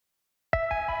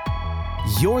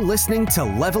You're listening to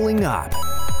Leveling Up,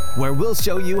 where we'll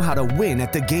show you how to win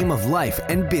at the game of life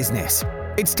and business.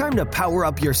 It's time to power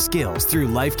up your skills through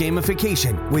life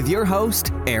gamification with your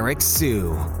host, Eric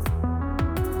Sue.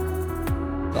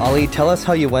 Ali, tell us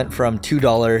how you went from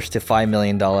 $2 to $5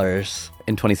 million.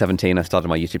 In 2017, I started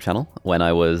my YouTube channel when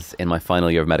I was in my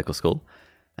final year of medical school.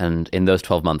 And in those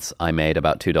 12 months, I made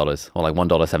about $2, or like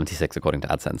 $1.76 according to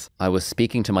AdSense. I was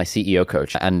speaking to my CEO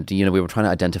coach and, we were trying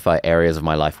to identify areas of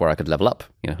my life where I could level up,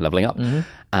 leveling up. Mm-hmm.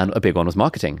 And a big one was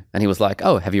marketing. And he was like,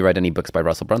 oh, have you read any books by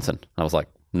Russell Brunson? And I was like,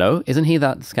 no, isn't he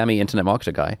that scammy internet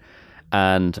marketer guy?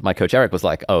 And my coach Eric was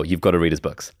like, oh, you've got to read his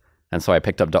books. And so I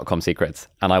picked up .com Secrets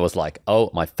and I was like, oh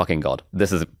my fucking God,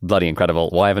 this is bloody incredible.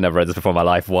 Why have I never read this before in my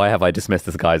life? Why have I dismissed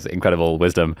this guy's incredible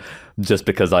wisdom just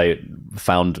because I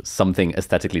found something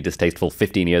aesthetically distasteful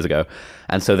 15 years ago?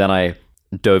 And so then I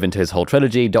dove into his whole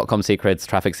trilogy, .com Secrets,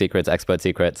 Traffic Secrets, Expert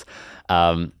Secrets.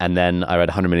 And then I read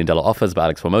 $100 Million Offers by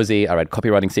Alex Hormozi. I read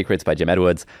Copywriting Secrets by Jim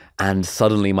Edwards. And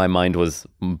suddenly my mind was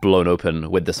blown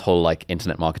open with this whole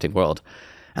internet marketing world.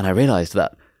 And I realized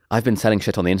that I've been selling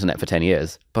shit on the internet for 10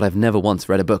 years, but I've never once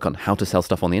read a book on how to sell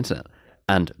stuff on the internet.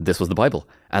 And this was the Bible.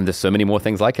 And there's so many more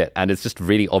things like it. And it's just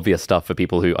really obvious stuff for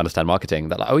people who understand marketing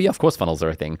that oh yeah, of course funnels are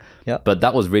a thing. Yeah. But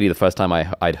that was really the first time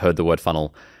I'd heard the word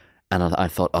funnel. And I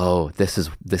thought, oh, this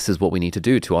is what we need to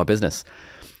do to our business.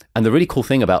 And the really cool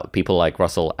thing about people like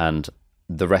Russell and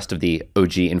the rest of the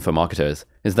OG info marketers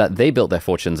is that they built their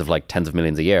fortunes of tens of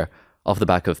millions a year off the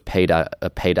back of paid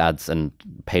ads and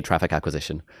paid traffic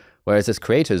acquisition. Whereas as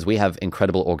creators, we have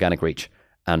incredible organic reach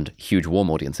and huge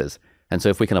warm audiences. And so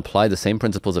if we can apply the same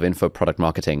principles of info product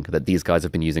marketing that these guys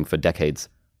have been using for decades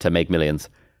to make millions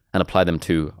and apply them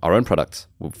to our own products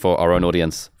for our own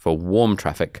audience, for warm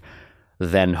traffic,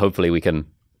 then hopefully we can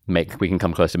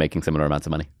come close to making similar amounts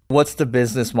of money. What's the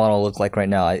business model look like right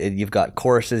now? You've got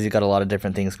courses, you've got a lot of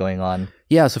different things going on.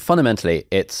 Yeah, so fundamentally,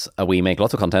 it's we make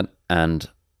lots of content, and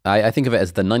I think of it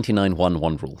as the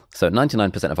 99-1-1 rule. So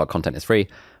 99% of our content is free,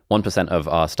 1% of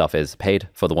our stuff is paid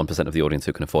for the 1% of the audience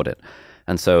who can afford it.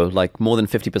 And so more than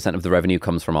 50% of the revenue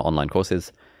comes from our online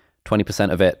courses,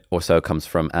 20% of it or so comes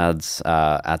from ads,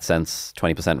 AdSense,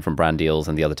 20% from brand deals,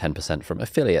 and the other 10% from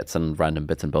affiliates and random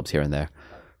bits and bobs here and there.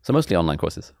 So mostly online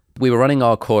courses. We were running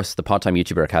our course, the Part-Time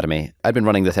YouTuber Academy. I'd been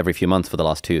running this every few months for the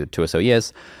last two or so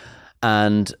years.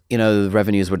 And, the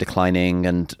revenues were declining,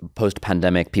 and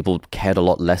post-pandemic, people cared a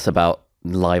lot less about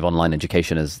live online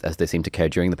education as they seemed to care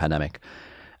during the pandemic.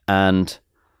 And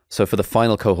so for the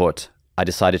final cohort, I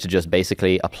decided to just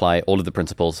basically apply all of the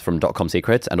principles from .com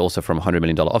Secrets and also from $100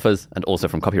 Million Offers and also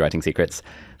from Copywriting Secrets.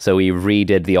 So we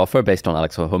redid the offer based on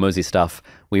Alex Hormozi's stuff.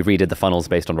 We redid the funnels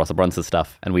based on Russell Brunson's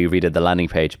stuff. And we redid the landing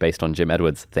page based on Jim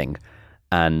Edwards' thing.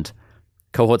 And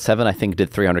Cohort 7, I think, did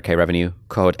 300K revenue.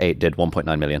 Cohort 8 did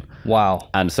 1.9 million. Wow.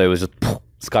 And so it was just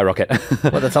skyrocket.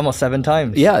 Well, that's almost 7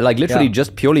 times. Yeah, literally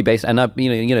just purely based. And,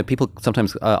 people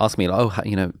sometimes ask me,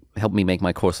 help me make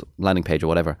my course landing page or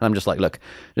whatever. And I'm just like, look,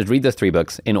 just read those 3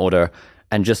 books in order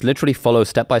and just literally follow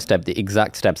step by step the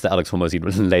exact steps that Alex Hormozi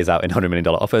lays out in $100 Million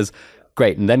Offers.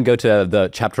 Great. And then go to the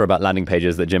chapter about landing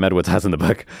pages that Jim Edwards has in the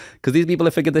book. Because these people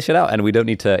have figured this shit out and we don't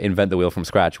need to invent the wheel from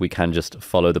scratch. We can just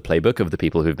follow the playbook of the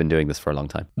people who've been doing this for a long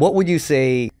time. What would you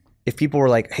say if people were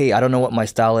like, hey, I don't know what my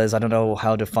style is. I don't know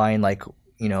how to find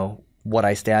what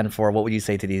I stand for. What would you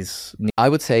say to these? I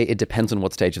would say it depends on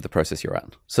what stage of the process you're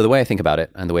at. So the way I think about it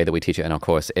and the way that we teach it in our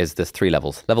course is there's 3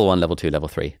 levels. Level 1, level 2, level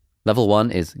 3. Level 1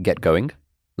 is get going.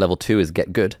 Level 2 is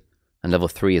get good. And level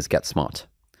 3 is get smart.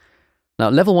 Now,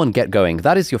 level 1, get going,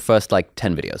 that is your first 10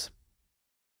 videos.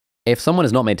 If someone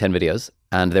has not made 10 videos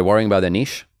and they're worrying about their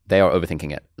niche, they are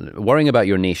overthinking it. Worrying about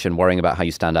your niche and worrying about how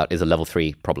you stand out is a level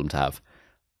 3 problem to have.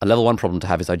 A level 1 problem to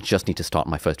have is I just need to start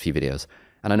my first few videos.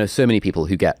 And I know so many people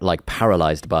who get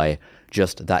paralyzed by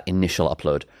just that initial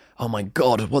upload. Oh my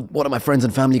God, what are my friends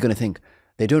and family going to think?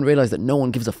 They don't realize that no one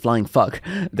gives a flying fuck.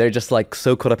 They're just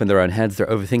so caught up in their own heads. They're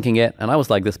overthinking it. And I was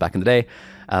like this back in the day.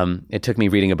 It took me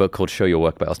reading a book called Show Your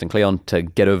Work by Austin Kleon to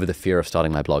get over the fear of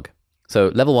starting my blog. So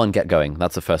level 1, get going.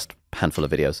 That's the first handful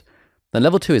of videos. Then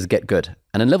level 2 is get good.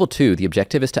 And in level 2, the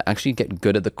objective is to actually get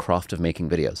good at the craft of making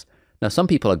videos. Now, some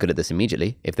people are good at this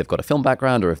immediately if they've got a film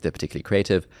background or if they're particularly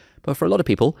creative. But for a lot of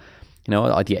people,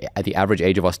 at the average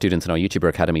age of our students in our YouTuber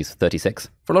Academy is 36.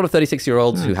 For a lot of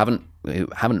 36-year-olds who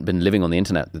haven't been living on the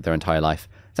internet their entire life,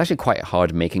 it's actually quite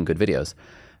hard making good videos.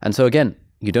 And so again,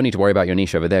 you don't need to worry about your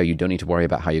niche over there. You don't need to worry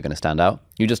about how you're going to stand out.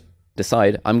 You just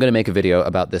decide, I'm going to make a video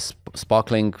about this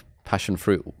sparkling passion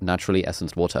fruit, naturally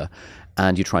essenced water,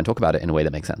 and you try and talk about it in a way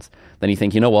that makes sense. Then you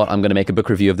think, you know what, I'm going to make a book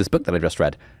review of this book that I just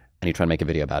read, and you try and make a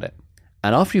video about it.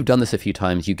 And after you've done this a few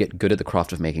times, you get good at the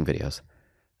craft of making videos.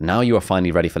 Now you are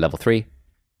finally ready for level 3,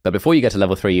 But before you get to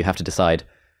level 3, you have to decide,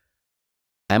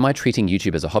 am I treating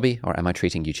YouTube as a hobby or am I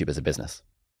treating YouTube as a business?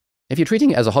 If you're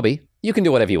treating it as a hobby, you can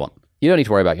do whatever you want. You don't need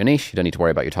to worry about your niche. You don't need to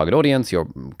worry about your target audience, your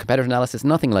competitor analysis,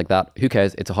 nothing like that. Who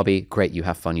cares? It's a hobby. Great. You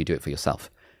have fun. You do it for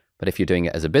yourself. But if you're doing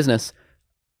it as a business,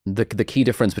 the key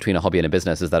difference between a hobby and a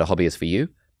business is that a hobby is for you.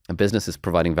 A business is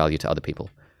providing value to other people.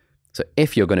 So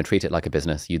if you're going to treat it like a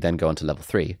business, you then go on to level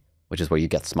 3, which is where you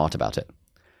get smart about it.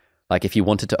 Like if you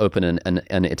wanted to open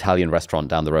an Italian restaurant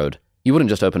down the road, you wouldn't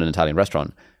just open an Italian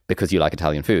restaurant because you like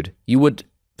Italian food. You would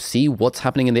see what's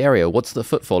happening in the area. What's the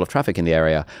footfall of traffic in the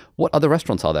area? What other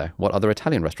restaurants are there? What other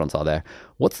Italian restaurants are there?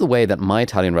 What's the way that my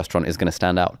Italian restaurant is going to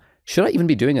stand out? Should I even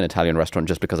be doing an Italian restaurant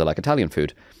just because I like Italian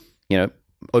food? You know,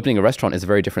 opening a restaurant is a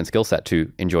very different skill set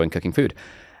to enjoying cooking food.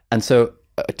 And so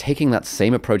taking that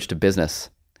same approach to business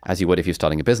as you would if you're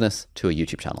starting a business to a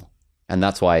YouTube channel. And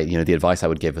that's why, you know, the advice I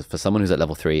would give for someone who's at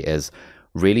level 3 is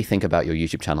really think about your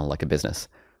YouTube channel like a business.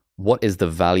 What is the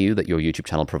value that your YouTube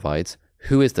channel provides?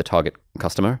 Who is the target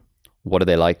customer? What are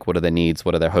they like? What are their needs?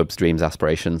 What are their hopes, dreams,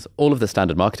 aspirations? All of the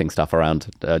standard marketing stuff around,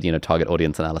 target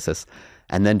audience analysis,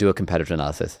 and then do a competitor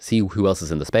analysis. See who else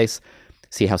is in the space.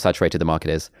 See how saturated the market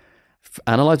is.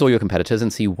 Analyze all your competitors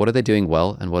and see what are they doing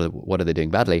well and what are they doing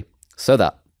badly, so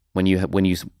that when you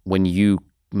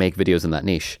make videos in that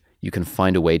niche, you can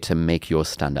find a way to make yours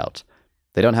stand out.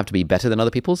 They don't have to be better than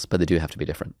other people's, but they do have to be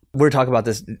different. We're talking about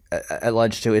this at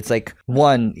lunch too. It's like,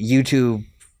 one, YouTube,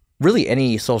 really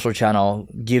any social channel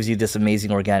gives you this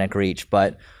amazing organic reach,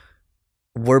 but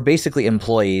we're basically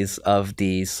employees of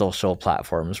these social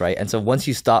platforms, right? And so once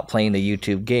you stop playing the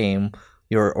YouTube game,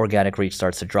 your organic reach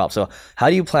starts to drop. So how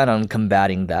do you plan on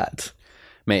combating that?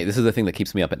 Mate, this is the thing that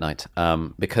keeps me up at night,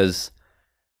 because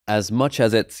as much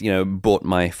as it's, bought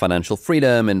my financial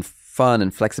freedom and fun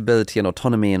and flexibility and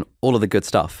autonomy and all of the good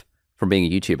stuff from being a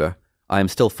YouTuber, I am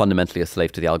still fundamentally a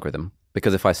slave to the algorithm.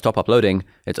 Because if I stop uploading,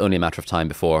 it's only a matter of time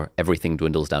before everything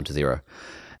dwindles down to zero.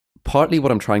 Partly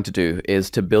what I'm trying to do is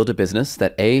to build a business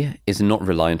that is not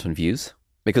reliant on views,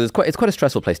 because it's quite a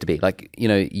stressful place to be. Like,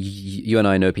 you and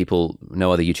I know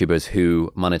other YouTubers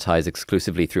who monetize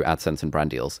exclusively through AdSense and brand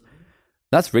deals.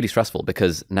 That's really stressful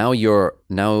because now your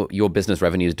business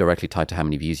revenue is directly tied to how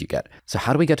many views you get. So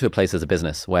how do we get to a place as a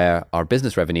business where our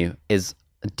business revenue is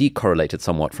decorrelated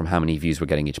somewhat from how many views we're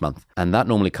getting each month? And that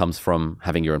normally comes from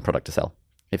having your own product to sell.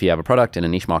 If you have a product in a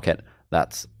niche market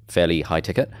that's fairly high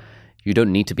ticket, you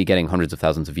don't need to be getting hundreds of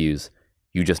thousands of views.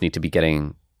 You just need to be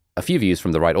getting a few views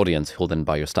from the right audience who'll then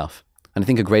buy your stuff. And I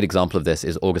think a great example of this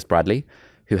is August Bradley,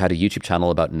 who had a YouTube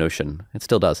channel about Notion. It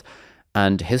still does.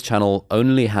 And his channel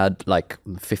only had like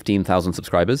 15,000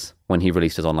 subscribers when he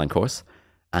released his online course.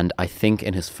 And I think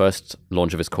in his first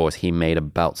launch of his course, he made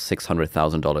about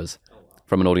 $600,000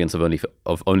 from an audience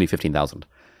of only 15,000.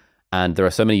 And there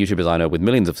are so many YouTubers I know with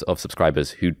millions of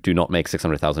subscribers who do not make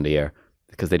 600,000 a year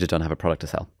because they just don't have a product to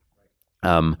sell.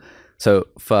 So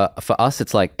for us,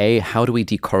 it's like, A, how do we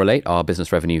decorrelate our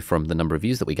business revenue from the number of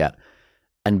views that we get?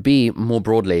 And B, more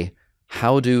broadly,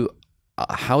 how do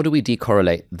we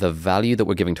decorrelate the value that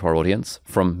we're giving to our audience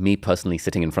from me personally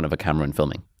sitting in front of a camera and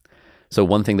filming? So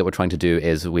one thing that we're trying to do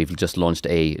is we've just launched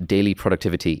a daily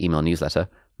productivity email newsletter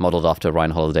modeled after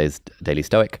Ryan Holiday's Daily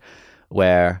Stoic,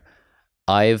 where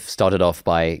I've started off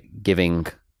by giving,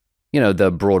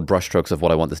 the broad brushstrokes of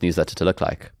what I want this newsletter to look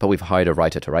like, but we've hired a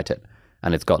writer to write it.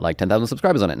 And it's got like 10,000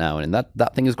 subscribers on it now, and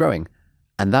that thing is growing.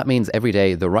 And that means every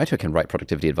day the writer can write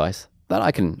productivity advice that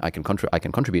I can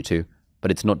contribute to,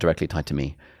 but it's not directly tied to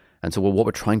me. And so what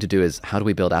we're trying to do is, how do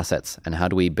we build assets and how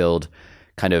do we build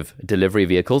kind of delivery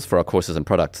vehicles for our courses and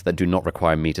products that do not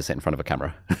require me to sit in front of a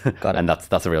camera? Got it. And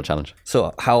that's a real challenge.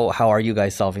 So how are you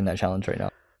guys solving that challenge right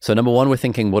now? So number one, we're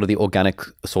thinking, what are the organic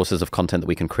sources of content that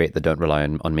we can create that don't rely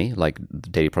on me, like the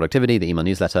daily productivity, the email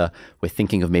newsletter. We're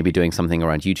thinking of maybe doing something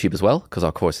around YouTube as well, because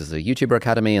our course is a YouTuber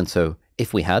academy. And so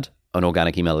if we had an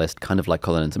organic email list, kind of like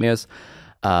Colin and Samir's,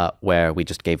 where we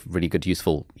just gave really good,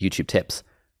 useful YouTube tips,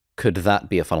 could that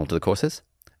be a funnel to the courses?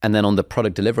 And then on the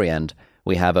product delivery end,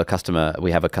 we have a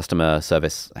customer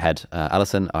service head,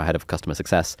 Alison, our head of customer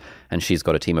success, and she's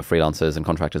got a team of freelancers and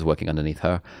contractors working underneath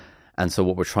her. And so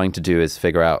what we're trying to do is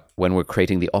figure out, when we're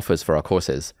creating the offers for our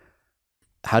courses,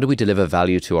 how do we deliver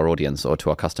value to our audience or to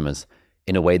our customers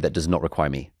in a way that does not require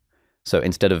me? So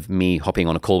instead of me hopping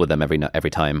on a call with them every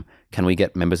time, can we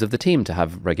get members of the team to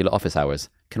have regular office hours?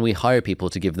 Can we hire people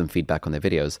to give them feedback on their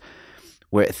videos?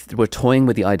 We're toying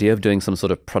with the idea of doing some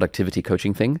sort of productivity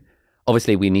coaching thing.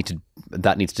 Obviously,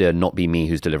 that needs to not be me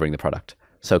who's delivering the product.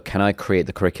 So can I create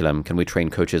the curriculum? Can we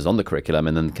train coaches on the curriculum?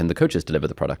 And then can the coaches deliver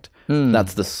the product?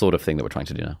 That's the sort of thing that we're trying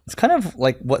to do now. It's kind of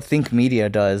like what Think Media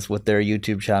does with their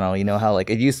YouTube channel. You know how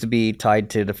like it used to be tied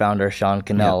to the founder, Sean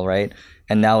Cannell, right?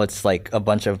 And now it's like a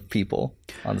bunch of people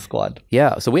on the squad.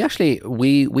 Yeah. So we actually,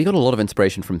 we got a lot of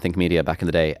inspiration from Think Media back in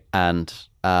the day. And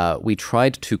we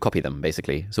tried to copy them,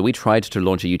 basically. So we tried to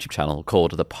launch a YouTube channel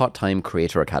called the Part-Time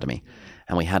Creator Academy.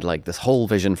 And we had like this whole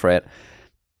vision for it.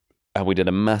 We did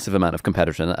a massive amount of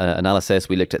competitor analysis.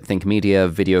 We looked at Think Media,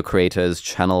 video creators,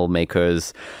 channel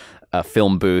makers,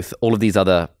 film booth, all of these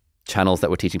other channels that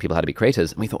were teaching people how to be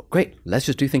creators. And we thought, great, let's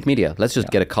just do Think Media. Let's just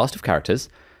get a cast of characters.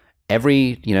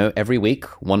 Every week,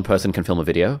 one person can film a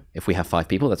video. If we have 5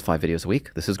 people, that's 5 videos a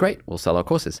week. This is great. We'll sell our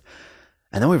courses.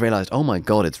 And then we realized, oh my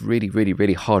God, it's really, really,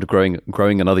 really hard growing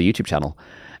another YouTube channel.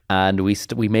 And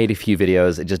we made a few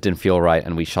videos. It just didn't feel right.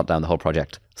 And we shut down the whole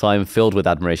project. So I'm filled with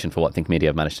admiration for what Think Media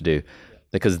have managed to do,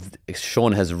 because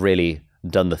Sean has really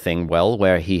done the thing well,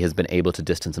 where he has been able to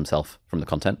distance himself from the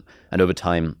content. And over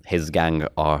time, his gang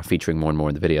are featuring more and more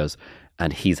in the videos.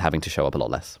 And he's having to show up a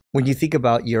lot less. When you think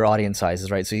about your audience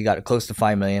sizes, right? So you got close to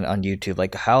 5 million on YouTube.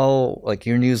 Like how, like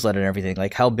your newsletter and everything,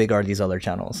 like how big are these other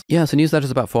channels? Yeah, so newsletter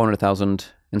is about 400,000.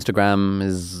 Instagram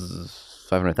is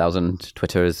 500,000.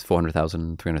 Twitter is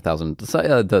 400,000, 300,000.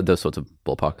 So, those sorts of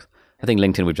ballparks. I think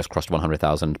LinkedIn, we've just crossed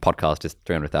 100,000. Podcast is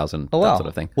 300,000. Oh, wow. That sort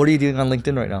of thing. What are you doing on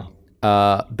LinkedIn right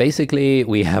now? Basically,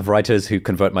 we have writers who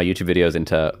convert my YouTube videos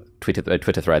into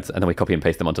Twitter threads, and then we copy and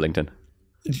paste them onto LinkedIn.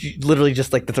 Literally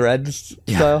just like the threads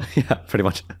style? Yeah, pretty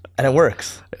much. And it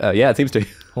works? Yeah, it seems to.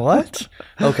 What?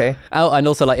 Okay. Oh, and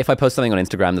also, like, if I post something on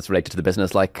Instagram that's related to the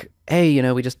business, like,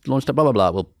 hey, we just launched a blah, blah, blah,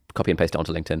 we'll copy and paste it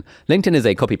onto LinkedIn. LinkedIn is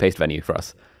a copy-paste venue for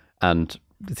us, and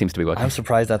it seems to be working. I'm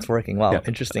surprised that's working. Wow,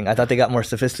 Interesting. I thought they got more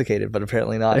sophisticated, but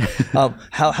apparently not.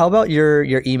 How about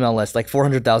your email list? Like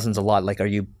 400,000 is a lot. Like, are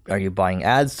you buying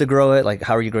ads to grow it? Like,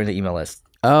 how are you growing the email list?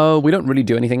 We don't really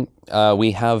do anything.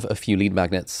 We have a few lead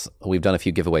magnets. We've done a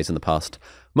few giveaways in the past.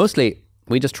 Mostly,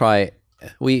 we just try.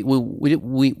 We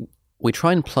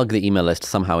try and plug the email list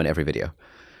somehow in every video.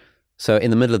 So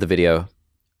in the middle of the video,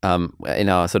 in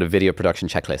our sort of video production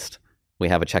checklist, we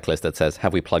have a checklist that says,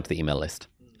 "Have we plugged the email list?"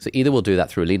 So either we'll do that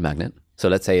through a lead magnet. So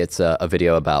let's say it's a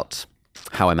video about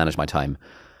how I manage my time.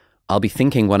 I'll be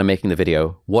thinking when I'm making the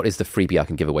video, what is the freebie I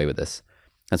can give away with this?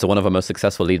 And so one of our most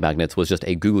successful lead magnets was just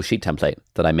a Google Sheet template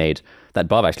that I made, that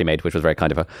Bob actually made, which was very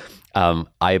kind of her.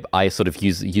 I sort of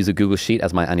use a Google Sheet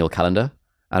as my annual calendar.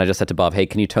 And I just said to Bob, hey,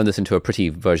 can you turn this into a pretty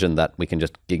version that we can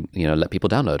just, let people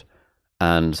download?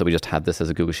 And so we just had this as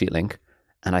a Google Sheet link.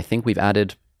 And I think we've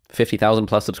added 50,000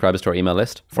 plus subscribers to our email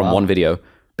list from one video,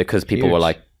 because people were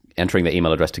like entering their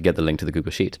email address to get the link to the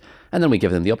Google Sheet. And then we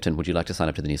give them the opt-in, would you like to sign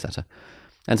up to the newsletter?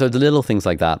 And so the little things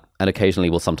like that, and occasionally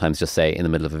we'll sometimes just say in the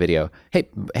middle of a video,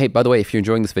 hey, by the way, if you're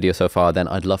enjoying this video so far, then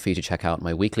I'd love for you to check out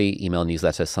my weekly email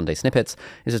newsletter, Sunday Snippets.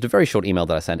 It's just a very short email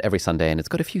that I send every Sunday, and it's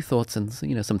got a few thoughts and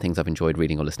some things I've enjoyed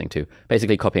reading or listening to,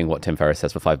 basically copying what Tim Ferriss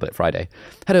says for 5 Bullet Friday.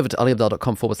 Head over to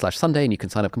aliabdaal.com/Sunday, and you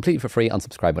can sign up completely for free,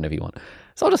 unsubscribe whenever you want.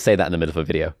 So I'll just say that in the middle of a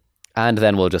video. And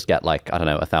then we'll just get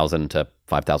 1,000 to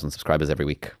 5,000 subscribers every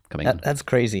week coming in. That's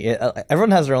crazy.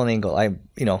 Everyone has their own angle. I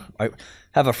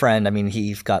have a friend. I mean,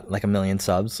 he's got like 1 million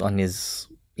subs on his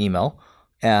email,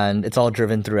 and it's all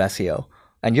driven through SEO.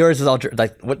 And yours is all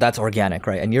that's organic,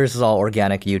 right? And yours is all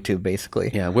organic YouTube, basically.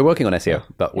 Yeah, we're working on SEO,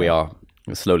 but we are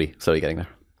slowly getting there.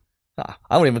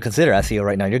 I wouldn't even consider SEO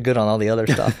right now. You're good on all the other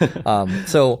stuff.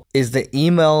 So is the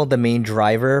email the main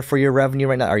driver for your revenue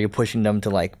right now? Are you pushing them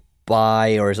to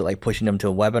buy, or is it pushing them to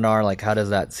a webinar? How does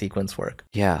that sequence work?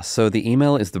 Yeah, so the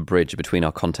email is the bridge between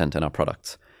our content and our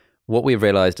products. What we've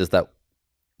realized is that,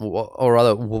 or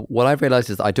rather, what I've realized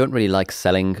is that I don't really like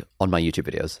selling on my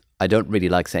YouTube videos. I don't really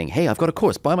like saying, hey, I've got a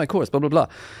course, buy my course, blah, blah, blah,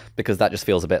 because that just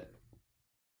feels a bit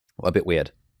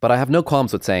weird. But I have no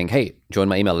qualms with saying, hey, join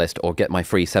my email list or get my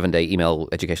free 7-day email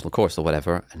educational course or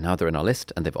whatever. And now they're in our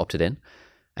list and they've opted in.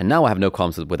 And now I have no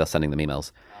qualms with us sending them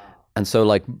emails. And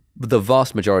so the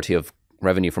vast majority of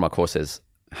revenue from our courses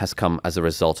has come as a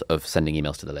result of sending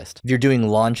emails to the list. You're doing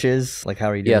launches? How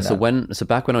are you doing that? So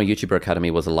back when our YouTuber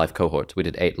Academy was a live cohort, we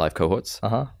did 8 live cohorts.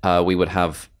 We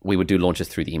would do launches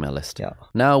through the email list. Yeah.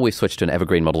 Now we've switched to an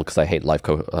evergreen model because I hate live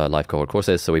cohort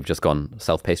courses. So we've just gone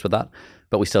self-paced with that,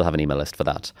 but we still have an email list for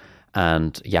that.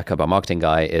 And Jakob, our marketing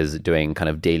guy, is doing kind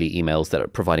of daily emails that are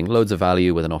providing loads of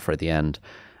value with an offer at the end.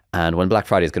 And when Black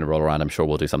Friday is going to roll around, I'm sure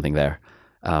we'll do something there.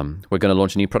 We're going to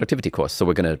launch a new productivity course. So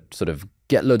we're going to sort of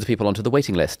get loads of people onto the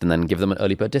waiting list and then give them an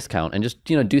early bird discount and just,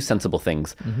 do sensible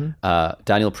things.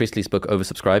 Daniel Priestley's book,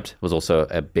 Oversubscribed, was also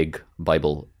a big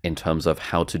Bible in terms of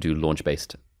how to do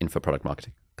launch-based info product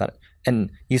marketing. Got it.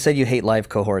 And you said you hate live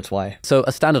cohorts. Why? So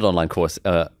a standard online course,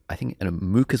 I think a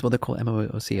MOOC is what they call it,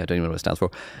 MOOC, I don't even know what it stands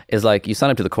for, is like you sign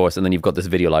up to the course and then you've got this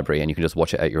video library and you can just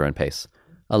watch it at your own pace.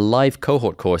 A live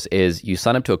cohort course is you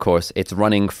sign up to a course, it's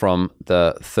running from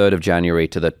the 3rd of January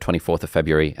to the 24th of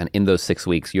February. And in those 6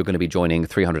 weeks, you're going to be joining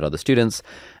 300 other students.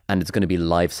 And it's going to be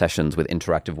live sessions with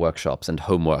interactive workshops and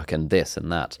homework and this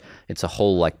and that. It's a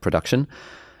whole like production.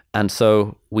 And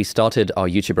so we started our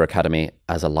YouTuber Academy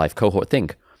as a live cohort thing.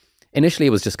 Initially,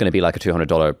 it was just going to be like a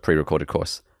 $200 pre-recorded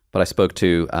course. But I spoke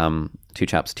to two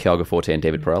chaps, Tiago Forte and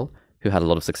David Perel, who had a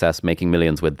lot of success making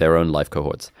millions with their own live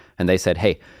cohorts. And they said,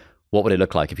 hey, what would it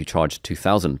look like if you charged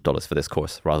 $2,000 for this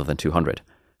course rather than $200?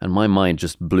 And my mind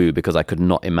just blew because I could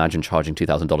not imagine charging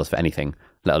 $2,000 for anything,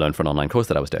 let alone for an online course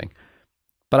that I was doing.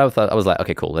 But I was like,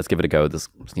 okay, cool, let's give it a go. This,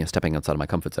 stepping outside of my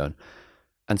comfort zone.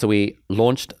 And so we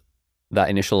launched that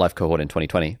initial live cohort in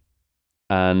 2020.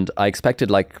 And I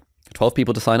expected like 12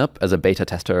 people to sign up as a beta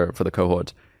tester for the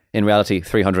cohort. In reality,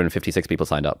 356 people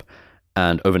signed up.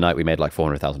 And overnight, we made like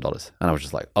 $400,000. And I was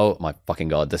just like, oh my fucking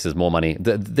God, this is more money.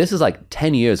 This is like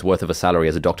 10 years worth of a salary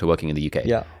as a doctor working in the UK.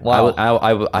 Yeah, wow.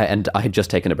 And I had just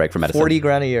taken a break from medicine. 40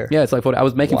 grand a year. Yeah, it's like 40. I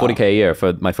was making $40K a year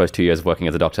for my first 2 years of working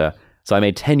as a doctor. So I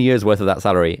made 10 years worth of that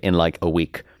salary in like a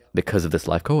week because of this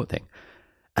live cohort thing.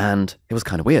 And it was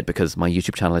kind of weird because my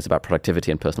YouTube channel is about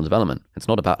productivity and personal development. It's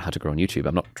not about how to grow on YouTube.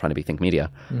 I'm not trying to be Think Media.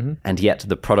 Mm-hmm. And yet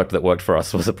the product that worked for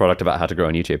us was a product about how to grow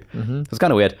on YouTube. Mm-hmm. It was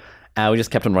kind of weird. We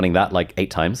just kept on running that like 8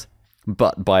 times.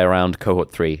 But by around cohort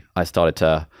 3, I started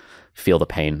to feel the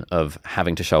pain of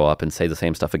having to show up and say the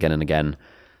same stuff again and again.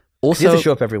 Also, you have to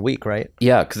show up every week, right?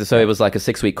 Yeah, because it was like a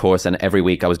 6-week course, and every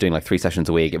week I was doing like 3 sessions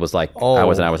a week. It was like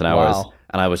hours and hours and hours. Wow.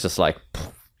 And I was just like,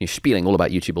 you're spieling all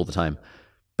about YouTube all the time.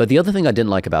 But the other thing I didn't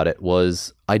like about it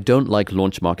was I don't like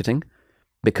launch marketing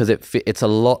because it's a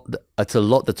lot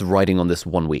that's riding on this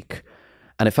 1 week.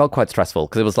 And it felt quite stressful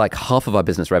because it was like half of our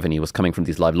business revenue was coming from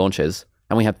these live launches.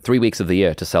 And we had 3 weeks of the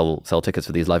year to sell tickets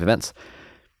for these live events.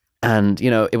 And,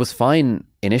 it was fine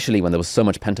initially when there was so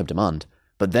much pent up demand.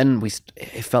 But then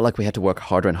it felt like we had to work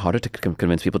harder and harder to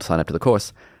convince people to sign up to the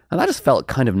course. And that just felt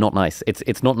kind of not nice.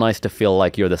 It's not nice to feel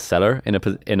like you're the seller in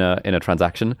a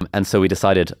transaction. And so we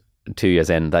decided 2 years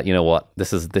in that, you know what,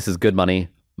 this is good money,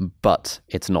 but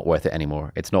it's not worth it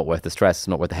anymore. It's not worth the stress. It's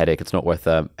not worth the headache. It's not worth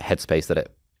the headspace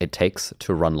that it takes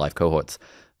to run live cohorts.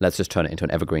 Let's just turn it into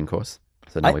an evergreen course.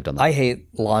 So now we've done that. I hate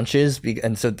launches,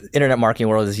 and so the internet marketing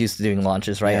world is used to doing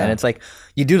launches, right? Yeah. And it's like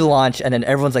you do the launch, and then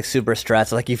everyone's like super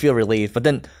stressed, like you feel relieved, but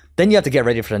then you have to get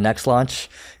ready for the next launch,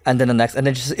 and then the next, and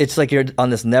it's like you're on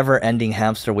this never-ending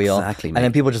hamster wheel, exactly, and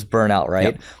then people just burn out,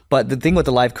 right? Yep. But the thing with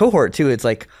the live cohort too, it's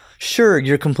like, sure,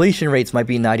 your completion rates might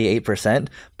be 98%,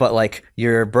 but like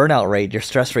your burnout rate, your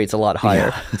stress rate's a lot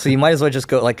higher. Yeah. So you might as well just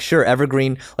go like, sure,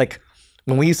 evergreen. Like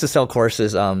when we used to sell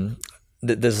courses,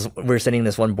 we were sitting in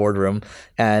this one boardroom,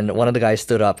 and one of the guys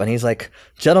stood up and he's like,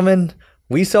 gentlemen,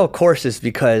 we sell courses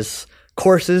because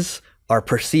courses are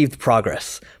perceived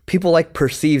progress. People like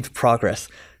perceived progress.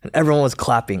 And everyone was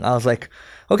clapping. I was like,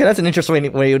 okay, that's an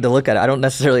interesting way to look at it. I don't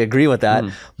necessarily agree with that,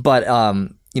 but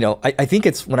I think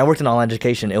it's, when I worked in online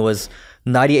education, it was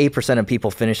 98% of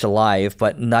people finish alive,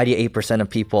 but 98% of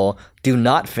people do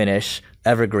not finish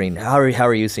evergreen. How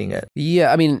are you seeing it?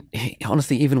 Yeah, I mean,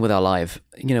 honestly, even with our live,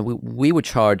 we would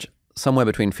charge somewhere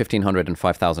between $1,500 and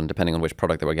 $5,000, depending on which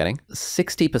product they were getting.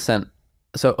 60%,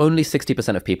 so only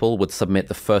 60% of people would submit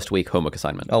the first week homework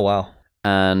assignment. Oh, wow.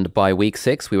 And by week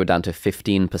 6, we were down to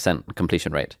 15%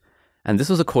 completion rate. And this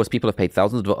was a course people have paid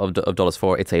thousands of dollars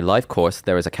for. It's a live course.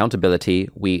 There is accountability.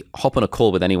 We hop on a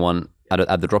call with anyone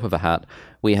at the drop of a hat.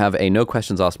 We have a no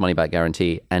questions asked money back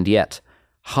guarantee. And yet,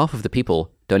 half of the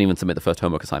people don't even submit the first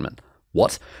homework assignment.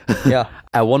 What? Yeah.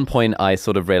 At one point, I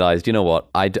sort of realized, you know what?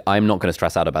 I'm not going to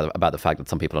stress out about the fact that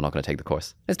some people are not going to take the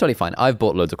course. It's totally fine. I've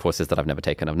bought loads of courses that I've never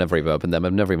taken. I've never even opened them.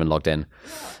 I've never even logged in.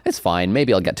 It's fine.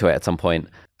 Maybe I'll get to it at some point.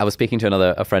 I was speaking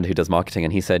to a friend who does marketing,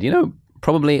 and he said,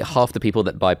 probably half the people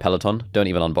that buy Peloton don't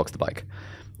even unbox the bike.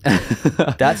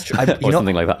 That's true. Or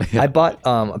something like that. Yeah. I bought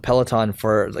a Peloton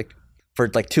for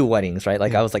 2 weddings, right?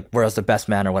 Like I was like, where I was the best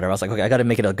man or whatever. I was like, okay, I got to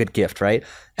make it a good gift, right?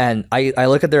 And I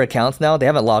look at their accounts now. They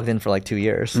haven't logged in for like 2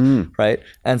 years, right?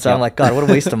 And so I'm like, God, what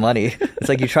a waste of money. It's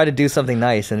like you try to do something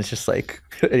nice, and it's just like,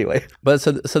 anyway. But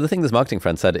so the thing this marketing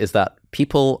friend said is that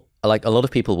people, like a lot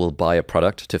of people, will buy a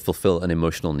product to fulfill an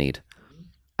emotional need.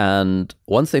 And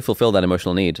once they fulfill that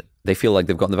emotional need, they feel like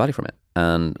they've gotten the value from it.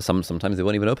 And sometimes they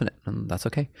won't even open it, and that's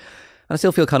okay. And I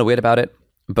still feel kind of weird about it,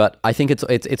 but I think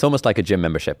it's almost like a gym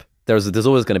membership. There's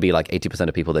always going to be like 80%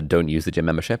 of people that don't use the gym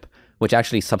membership, which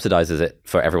actually subsidizes it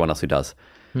for everyone else who does.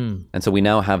 And so we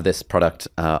now have this product,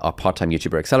 our part-time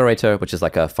YouTuber Accelerator, which is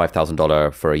like a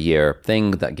 $5,000 for a year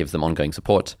thing that gives them ongoing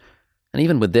support. And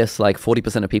even with this, like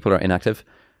 40% of people are inactive.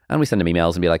 And we send them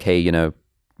emails and be like, hey, you know,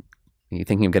 are you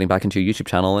thinking of getting back into your YouTube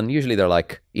channel? And usually they're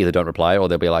like, either don't reply or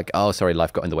they'll be like, oh, sorry,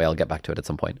 life got in the way. I'll get back to it at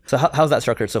some point. So how's that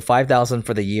structured? So 5,000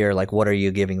 for the year, like what are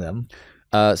you giving them?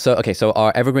 So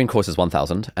our evergreen course is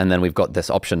 1,000, and then we've got this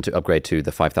option to upgrade to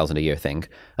the 5,000 a year thing.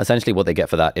 Essentially what they get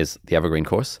for that is the evergreen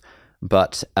course.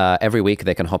 But every week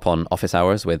they can hop on office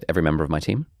hours with every member of my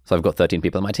team. So I've got 13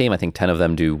 people in my team. I think 10 of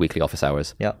them do weekly office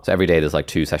hours. Yeah. So every day there's like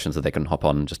 2 sessions that they can hop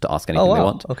on just to ask anything they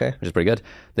want. Okay. Which is pretty good.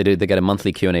 They get a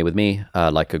monthly Q&A with me,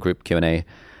 like a group Q&A.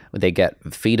 They get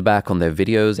feedback on their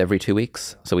videos every 2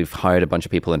 weeks. So we've hired a bunch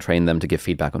of people and trained them to give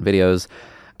feedback on videos.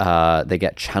 They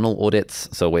get channel audits.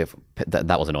 So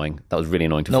that was annoying. That was really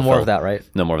annoying to fulfill. No more of that, right?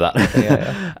 No more of that.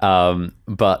 Yeah.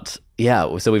 But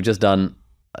yeah, so we've just done,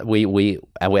 we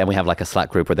have like a Slack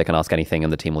group where they can ask anything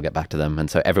and the team will get back to them. And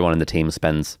so everyone in the team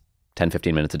spends 10,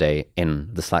 15 minutes a day in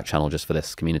the Slack channel just for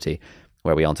this community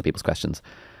where we answer people's questions.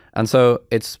 And so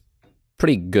it's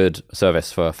pretty good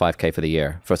service for $5,000 for the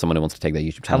year for someone who wants to take their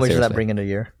YouTube channel How much seriously. does that bring in a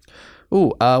year?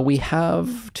 We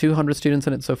have 200 students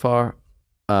in it so far,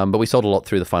 but we sold a lot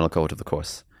through the final cohort of the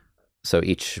course. So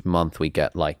each month we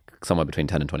get like somewhere between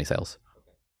 10 and 20 sales.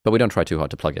 But we don't try too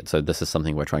hard to plug it. So this is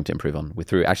something we're trying to improve on. We're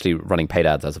through actually running paid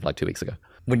ads as of like 2 weeks ago.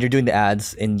 When you're doing the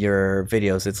ads in your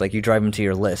videos, it's like you drive them to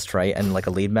your list, right? And like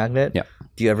a lead magnet. Yeah.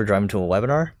 Do you ever drive them to a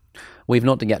webinar? We've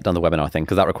not yet done the webinar thing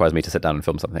because that requires me to sit down and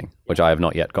film something, which I have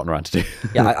not yet gotten around to do.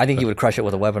 Yeah, I think you would crush it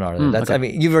with a webinar. That's, okay. I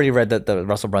mean, you've already read the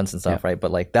Russell Brunson stuff, right?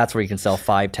 But like that's where you can sell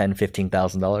 $5,000, $10,000,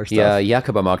 $15,000 stuff. Yeah,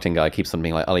 Jakob, our marketing guy, keeps on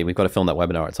being like, Ali, we've got to film that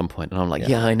webinar at some point. And I'm like,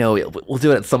 yeah I know, we'll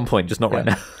do it at some point, just not right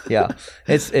now. Yeah,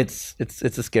 it's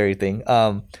a scary thing.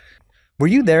 Were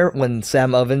you there when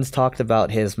Sam Ovens talked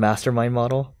about his mastermind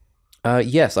model?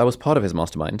 Yes, I was part of his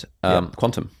mastermind,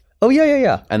 Quantum. Oh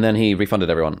yeah. And then he refunded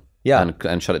everyone. Yeah.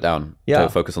 And shut it down to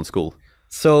focus on school.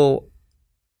 So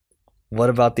what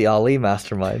about the Ali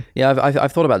mastermind? Yeah,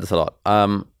 I've thought about this a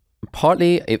lot.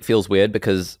 Partly it feels weird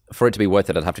because for it to be worth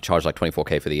it, I'd have to charge like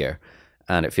 $24,000 for the year.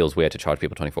 And it feels weird to charge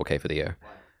people $24,000 for the year.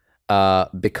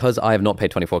 Because I have not paid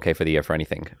 $24,000 for the year for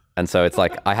anything. And so it's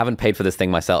like, I haven't paid for this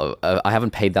thing myself. I haven't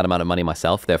paid that amount of money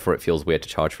myself. Therefore, it feels weird to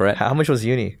charge for it. How much was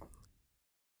uni?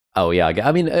 Oh, yeah.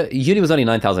 I mean, uni was only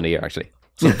 $9,000 a year, actually.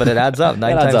 But it adds up. It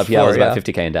adds up. 4, Yeah, I was about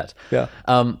 $50,000 in debt. Yeah.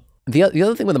 The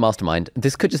other thing with the mastermind,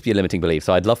 this could just be a limiting belief.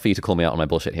 So I'd love for you to call me out on my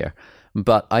bullshit here.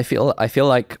 But I feel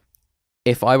like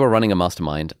if I were running a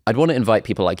mastermind, I'd want to invite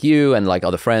people like you and like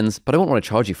other friends, but I wouldn't want to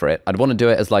charge you for it. I'd want to do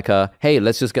it as like a, hey,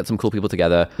 let's just get some cool people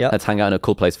together. Yep. Let's hang out in a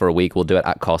cool place for a week. We'll do it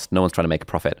at cost. No one's trying to make a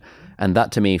profit. And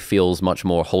that to me feels much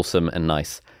more wholesome and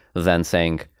nice than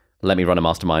saying, let me run a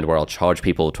mastermind where I'll charge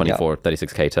people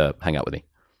 $36,000 to hang out with me.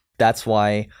 That's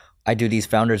why I do these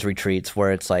founders retreats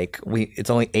where it's like it's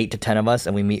only 8 to 10 of us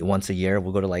and we meet once a year.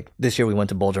 We'll go to like this year we went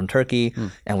to Belgium, Turkey,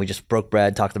 and we just broke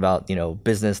bread, talked about,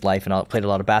 business, life, and all, played a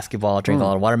lot of basketball, drank a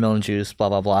lot of watermelon juice, blah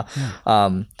blah blah.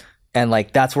 And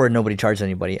like that's where nobody charges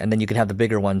anybody. And then you can have the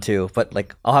bigger one too. But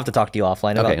like I'll have to talk to you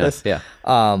offline about this. Yeah.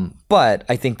 But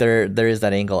I think there is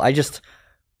that angle.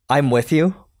 I'm with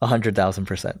you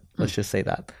 100,000%. Let's just say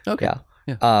that. Okay.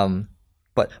 Yeah.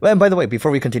 But and by the way, before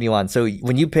we continue on, so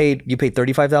when you paid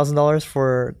 $35,000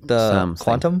 for the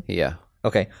Quantum? Yeah.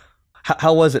 Okay.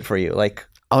 How was it for you? Like,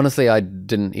 honestly, I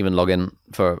didn't even log in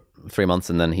for 3 months,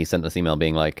 and then he sent us email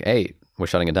being like, "Hey, we're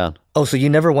shutting it down." Oh, so you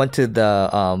never went to the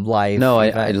live? No,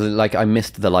 I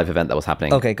missed the live event that was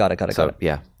happening. Okay, got it.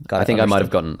 Yeah, I think I might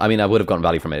have gotten. I mean, I would have gotten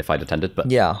value from it if I'd attended,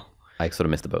 but yeah, I sort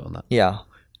of missed the boat on that. Yeah.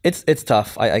 It's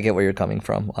tough. I get where you're coming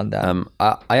from on that.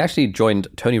 I actually joined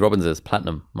Tony Robbins'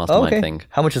 Platinum Mastermind thing.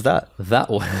 How much is that?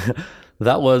 That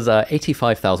was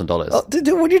 $85,000. Oh, dude,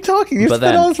 what are you talking? You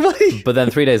spent all this money. But then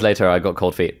 3 days later, I got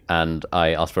cold feet and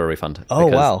I asked for a refund. Oh,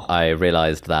 wow. I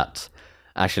realized that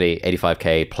actually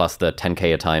 $85,000 plus the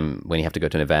 $10,000 a time when you have to go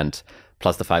to an event,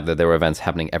 plus the fact that there were events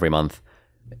happening every month,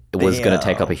 it was going to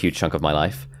take up a huge chunk of my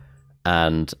life.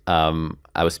 And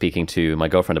I was speaking to my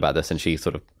girlfriend about this, and she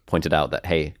sort of pointed out that,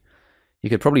 hey, you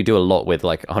could probably do a lot with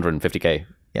like $150,000.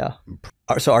 Yeah.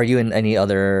 So are you in any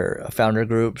other founder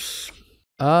groups?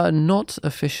 Not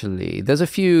officially. There's a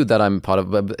few that I'm part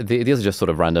of, but these are just sort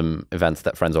of random events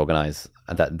that friends organize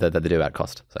that they do at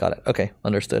cost. So got it. Okay,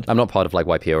 understood. I'm not part of like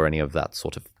YPO or any of that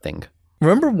sort of thing.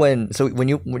 Remember when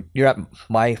you're at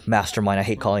my mastermind, I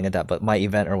hate calling it that, but my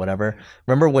event or whatever.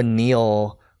 Remember when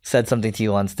Neil said something to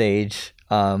you on stage,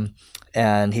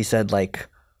 and he said like,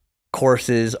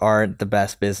 courses aren't the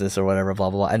best business or whatever, blah,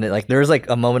 blah, blah. And like, there's like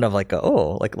a moment of like,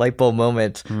 like light bulb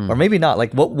moment, or maybe not.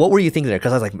 Like, what were you thinking there?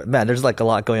 Because I was like, man, there's like a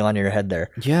lot going on in your head there.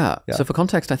 Yeah. So for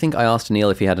context, I think I asked Neil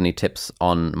if he had any tips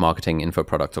on marketing info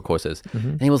products or courses.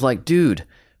 And he was like, dude,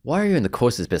 why are you in the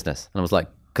courses business? And I was like,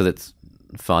 because it's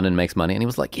fun and makes money. And he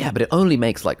was like, yeah, but it only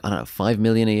makes like, I don't know, 5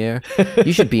 million a year.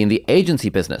 You should be in the agency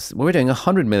business. We're doing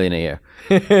 100 million a year.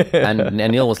 And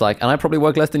Neil was like, and I probably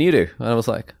work less than you do. And I was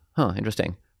like, huh,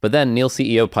 interesting. But then Neil's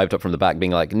CEO piped up from the back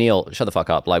being like, Neil, shut the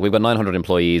fuck up. Like, we've got 900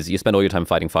 employees. You spend all your time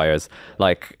fighting fires.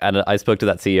 Like, and I spoke to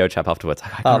that CEO chap afterwards. I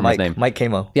can't remember his name. Mike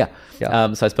Camo. Yeah.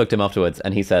 So I spoke to him afterwards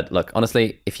and he said, look,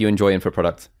 honestly, if you enjoy info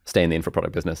products, stay in the info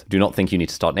product business. Do not think you need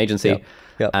to start an agency.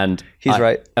 Yep. And he's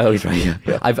right. Oh, he's right.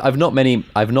 Yeah. I've not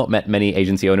met many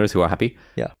agency owners who are happy.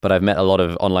 Yeah. But I've met a lot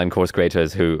of online course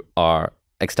creators who are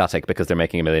ecstatic because they're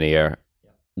making $1 million a year,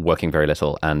 working very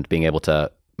little and being able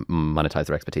to monetize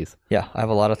their expertise. Yeah, I have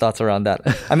a lot of thoughts around that.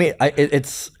 I mean,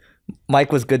 it's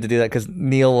Mike was good to do that because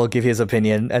Neil will give his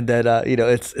opinion, and then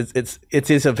it's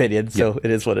his opinion, so it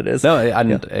is what it is. No,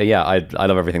 and I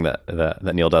love everything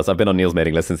that Neil does. I've been on Neil's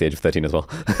mailing list since the age of 13 as well.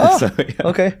 Oh,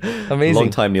 okay, amazing.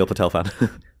 Long time Neil Patel fan.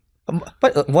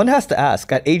 But one has to ask,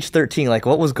 at age 13, like,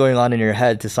 what was going on in your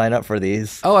head to sign up for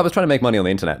these? Oh, I was trying to make money on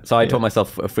the internet. So I taught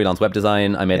myself freelance web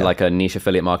design. I made like a niche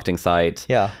affiliate marketing site.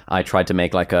 Yeah. I tried to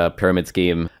make like a pyramid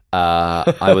scheme.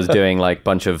 I was doing like a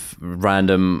bunch of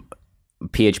random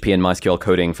PHP and MySQL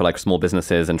coding for like small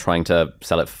businesses and trying to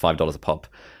sell it for $5 a pop.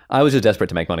 I was just desperate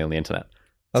to make money on the internet.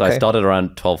 So I started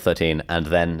around 12, 13, and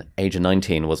then age of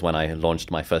 19 was when I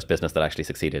launched my first business that actually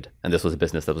succeeded. And this was a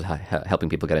business that was helping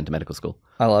people get into medical school.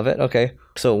 I love it. Okay.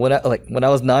 So when I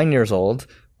was 9 years old,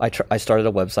 I started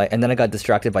a website, and then I got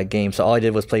distracted by games. So all I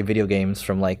did was play video games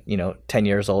from 10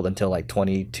 years old until like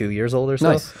 22 years old or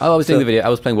so. Nice. I was doing the video. I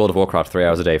was playing World of Warcraft 3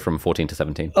 hours a day from 14 to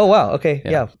 17. Oh, wow. Okay.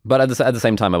 Yeah. But at the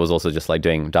same time, I was also just like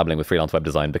dabbling with freelance web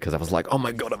design because I was like, oh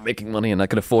my God, I'm making money and I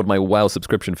can afford my WoW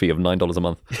subscription fee of $9 a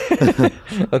month.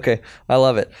 Okay. I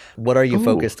love it. What are you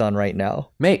focused on right now?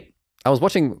 Mate, I was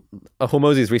watching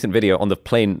Hormozi's recent video on the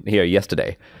plane here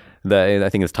yesterday. I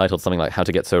think it's titled something like "How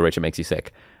to Get So Rich It Makes You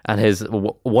Sick." And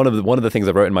one of the things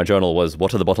I wrote in my journal was,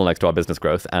 "What are the bottlenecks to our business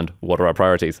growth, and what are our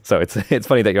priorities?" So it's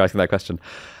funny that you're asking that question.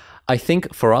 I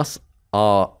think for us,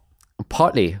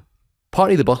 partly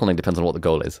the bottleneck depends on what the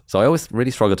goal is. So I always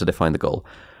really struggle to define the goal.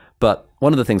 But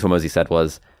one of the things Hormozi said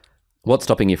was, "What's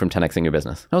stopping you from 10xing your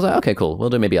business?" I was like, "Okay, cool.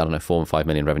 We'll do maybe 4 or 5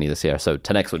 million revenue this year. So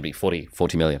 10x would be 40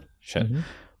 million. Shit. Mm-hmm.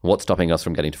 What's stopping us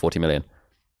from getting to 40 million?"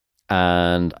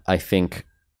 And I think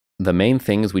the main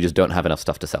thing is we just don't have enough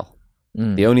stuff to sell.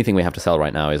 The only thing we have to sell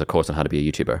right now is a course on how to be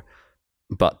a YouTuber.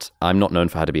 But I'm not known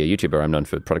for how to be a YouTuber. I'm known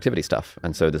for productivity stuff.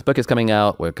 And so this book is coming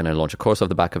out. We're going to launch a course off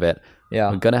the back of it.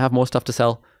 Yeah. We're going to have more stuff to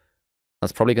sell.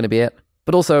 That's probably going to be it.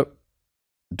 But also,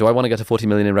 do I want to get to 40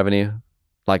 million in revenue?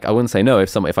 Like, I wouldn't say no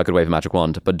if I could wave a magic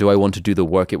wand, but do I want to do the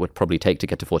work it would probably take to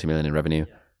get to 40 million in revenue?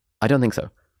 Yeah. I don't think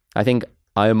so. I think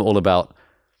I'm all about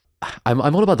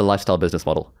the lifestyle business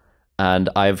model. And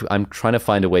I'm trying to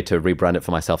find a way to rebrand it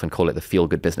for myself and call it the Feel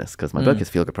Good Business, because my book is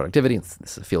Feel Good Productivity. This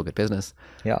is a Feel Good Business.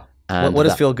 Yeah. What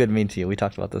does feel good mean to you? We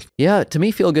talked about this. Yeah, to me,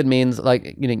 feel good means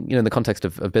in the context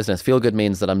of business, feel good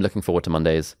means that I'm looking forward to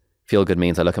Mondays. Feel good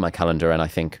means I look at my calendar and I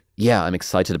think, yeah, I'm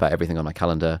excited about everything on my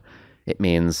calendar. It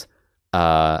means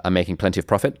I'm making plenty of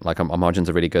profit. Like our margins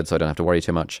are really good, so I don't have to worry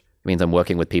too much. It means I'm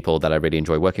working with people that I really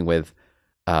enjoy working with,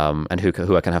 and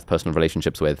who I can have personal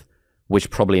relationships with, which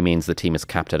probably means the team is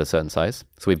capped at a certain size.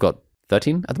 So we've got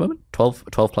 13 at the moment, 12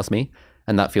 plus me,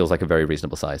 and that feels like a very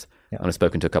reasonable size. Yeah. And I've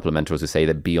spoken to a couple of mentors who say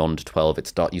that beyond 12,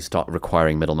 you start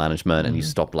requiring middle management and you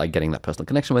stop like getting that personal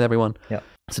connection with everyone. Yeah.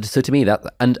 So to me, that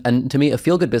and to me, a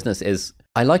feel-good business is,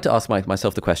 I like to ask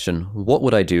myself the question, what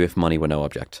would I do if money were no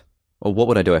object? Or what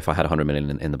would I do if I had 100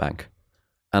 million in the bank?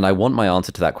 And I want my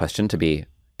answer to that question to be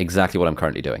exactly what I'm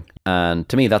currently doing. And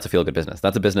to me, that's a feel-good business.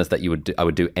 That's a business that I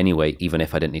would do anyway, even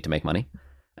if I didn't need to make money.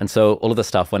 And so all of the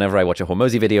stuff, whenever I watch a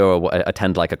Hormozi video or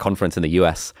attend like a conference in the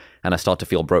US and I start to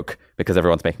feel broke because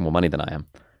everyone's making more money than I am,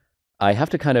 I have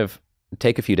to kind of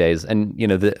take a few days. And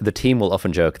the team will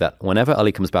often joke that whenever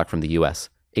Ali comes back from the US,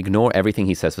 ignore everything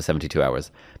he says for 72 hours,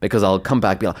 because I'll come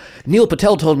back and be like, Neil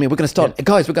Patel told me we're going to start,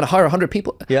 guys, we're going to hire 100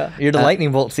 people. Yeah, you're the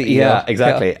lightning bolt CEO. Yeah,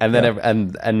 exactly. Yeah. And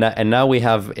then and now we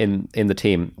have in the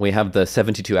team, we have the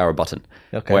 72-hour button,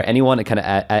 where anyone can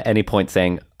at any point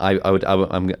saying, I'm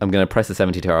going to press the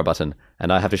 72-hour button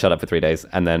and I have to shut up for 3 days.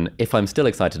 And then if I'm still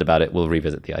excited about it, we'll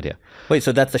revisit the idea. Wait,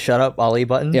 so that's the shut up Ali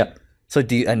button? Yeah. So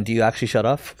do you actually shut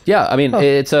off? Yeah, I mean,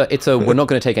 it's a we're not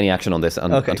going to take any action on this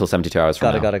until 72 hours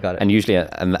from now. Got it. And usually,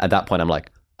 and at that point, I'm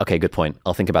like, okay, good point.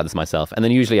 I'll think about this myself. And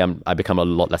then usually I become a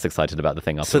lot less excited about the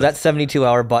thing after. So that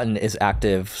 72-hour button is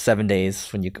active 7 days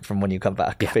from when you come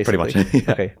back. Yeah, basically. pretty much.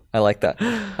 Yeah. Okay, I like that.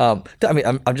 I mean,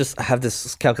 I have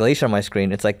this calculation on my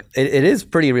screen. It's like it is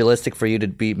pretty realistic for you to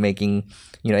be making,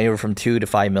 anywhere from $2 to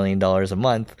 $5 million a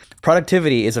month.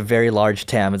 Productivity is a very large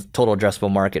TAM, it's total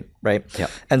addressable market, right? Yeah.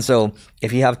 And so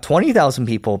if you have 20,000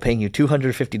 people paying you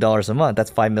 $250 a month,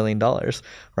 that's $5 million,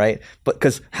 right? But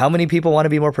because how many people want to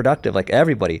be more productive? Like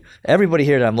everybody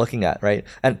here that I'm looking at, right?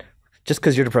 And just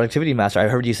because you're the productivity master, I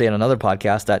heard you say in another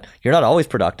podcast that you're not always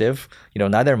productive.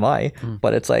 Neither am I.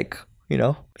 But it's like,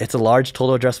 it's a large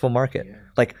total addressable market. Yeah.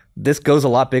 Like this goes a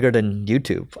lot bigger than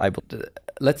YouTube.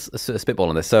 Let's spitball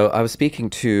on this. So I was speaking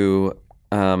to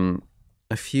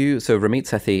a few. So Ramit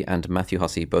Sethi and Matthew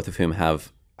Hussey, both of whom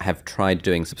have tried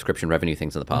doing subscription revenue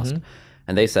things in the past,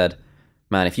 and they said,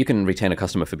 man, if you can retain a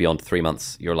customer for beyond 3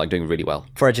 months, you're like doing really well.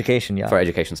 For education, yeah. For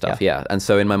education stuff, yeah. And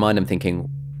so in my mind, I'm thinking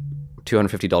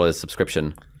 $250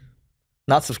 subscription.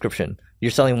 Not subscription.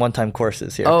 You're selling one-time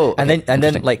courses here. Oh, okay. and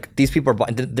then like these people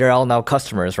they're all now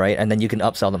customers, right? And then you can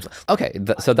upsell them. Okay,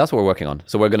 so that's what we're working on.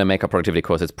 So we're going to make a productivity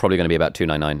course. It's probably going to be about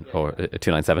 $299 or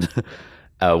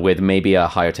 $297, with maybe a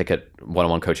higher ticket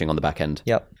one-on-one coaching on the back end.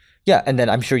 Yep. Yeah, and then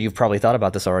I'm sure you've probably thought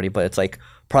about this already, but it's like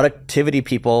productivity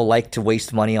people like to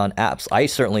waste money on apps. I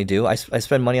certainly do. I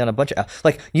spend money on a bunch of apps.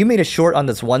 Like you made a short on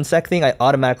this one sec thing, I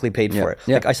automatically paid for it.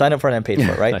 Yeah. Like I signed up for it and I paid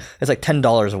for it, right? Nice. It's like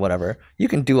 $10 or whatever. You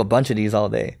can do a bunch of these all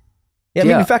day. Yeah, I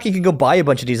mean, in fact, you can go buy a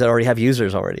bunch of these that already have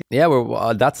users already.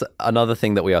 Yeah, that's another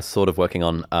thing that we are sort of working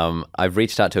on. I've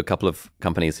reached out to a couple of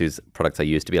companies whose products I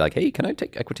use to be like, hey, can I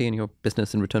take equity in your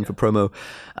business in return for promo?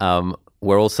 I'm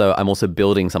also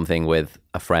building something with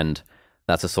a friend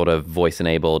that's a sort of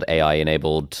voice-enabled,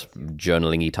 AI-enabled,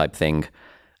 journaling-y type thing,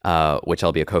 which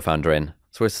I'll be a co-founder in.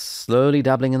 So we're slowly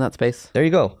dabbling in that space. There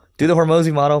you go. Do the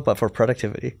Hormozi model, but for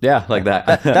productivity. Yeah, like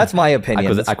that. That's my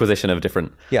opinion. Acquisition of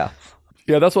different... Yeah.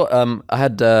 Yeah, that's what I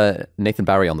had Nathan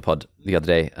Barry on the pod the other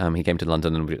day. He came to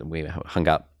London and we hung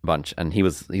out a bunch, and he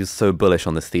was so bullish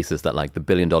on this thesis that like the $1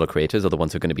 billion creators are the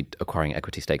ones who are going to be acquiring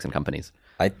equity stakes in companies.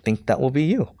 I think that will be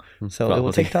you. So well, it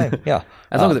will take time. Yeah,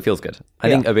 as long as it feels good. I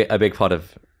think a big part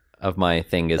of my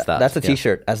thing is that's a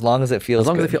T-shirt. As long as it feels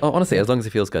good. Honestly, as long as it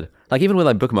feels good. Like even with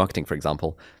like book marketing, for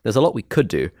example, there's a lot we could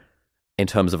do in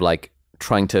terms of like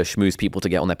trying to schmooze people to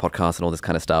get on their podcast and all this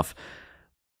kind of stuff.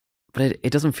 But it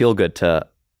doesn't feel good to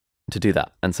do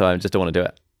that. And so I just don't want to do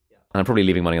it. And I'm probably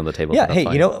leaving money on the table. Yeah, hey,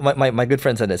 fine. My good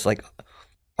friend said this, like,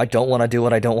 I don't want to do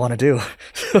what I don't want to do.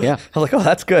 Yeah. I was like, oh,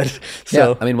 that's good.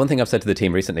 So, yeah, I mean, one thing I've said to the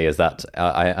team recently is that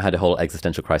I had a whole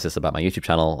existential crisis about my YouTube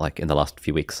channel, like in the last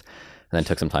few weeks, and then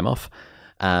took some time off.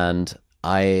 And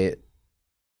I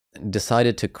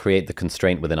decided to create the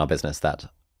constraint within our business that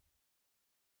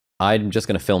I'm just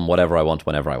going to film whatever I want,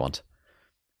 whenever I want,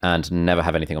 and never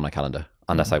have anything on my calendar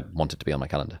unless I want it to be on my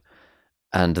calendar.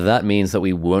 And that means that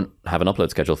we won't have an upload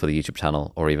schedule for the YouTube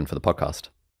channel or even for the podcast.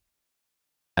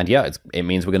 And yeah, it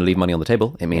means we're going to leave money on the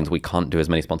table. It means we can't do as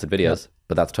many sponsored videos,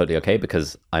 but that's totally okay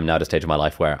because I'm now at a stage of my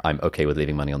life where I'm okay with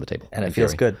leaving money on the table. And it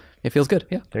feels good. It feels good,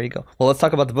 yeah. There you go. Well, let's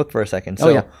talk about the book for a second.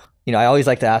 So, I always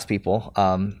like to ask people,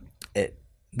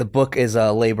 the book is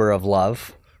a labor of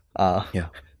love.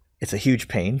 It's a huge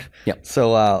pain. Yeah.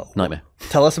 So nightmare.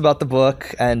 Tell us about the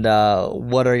book and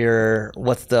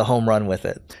what's the home run with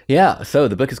it? Yeah. So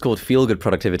the book is called Feel Good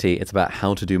Productivity. It's about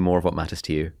how to do more of what matters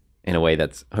to you in a way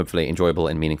that's hopefully enjoyable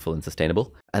and meaningful and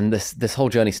sustainable. And this whole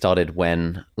journey started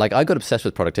when, like, I got obsessed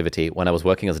with productivity when I was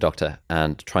working as a doctor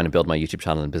and trying to build my YouTube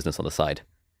channel and business on the side.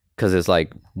 Because it's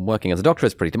like working as a doctor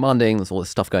is pretty demanding. There's all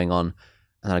this stuff going on.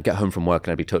 And then I'd get home from work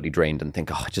and I'd be totally drained and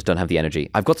think, I just don't have the energy.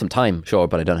 I've got some time, sure,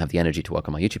 but I don't have the energy to work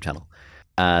on my YouTube channel.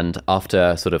 And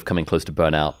after sort of coming close to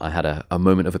burnout, I had a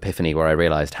moment of epiphany where I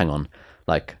realized, hang on,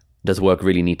 like, does work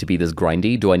really need to be this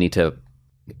grindy? Do I need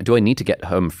to get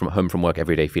home from work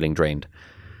every day feeling drained?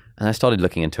 And I started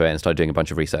looking into it and started doing a bunch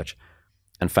of research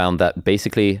and found that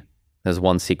basically there's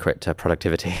one secret to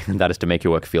productivity, and that is to make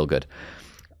your work feel good.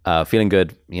 Feeling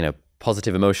good,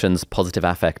 positive emotions, positive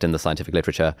affect in the scientific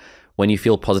literature. When you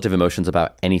feel positive emotions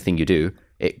about anything you do,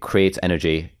 it creates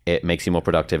energy, it makes you more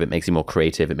productive, it makes you more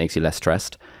creative, it makes you less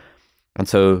stressed. And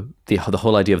so the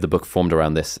whole idea of the book formed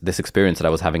around this experience that I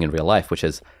was having in real life, which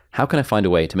is, how can I find a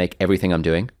way to make everything I'm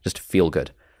doing just feel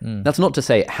good? That's not to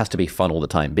say it has to be fun all the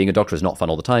time. Being a doctor is not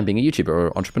fun all the time. Being a YouTuber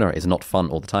or entrepreneur is not fun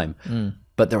all the time.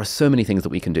 But there are so many things that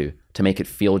we can do to make it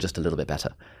feel just a little bit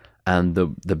better. And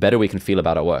the better we can feel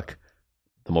about our work,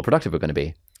 the more productive we're going to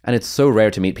be. And it's so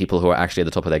rare to meet people who are actually at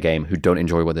the top of their game who don't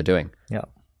enjoy what they're doing. Yeah.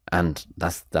 And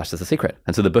that's just the secret.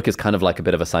 And so the book is kind of like a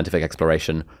bit of a scientific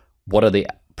exploration what are the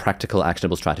practical,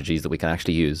 actionable strategies that we can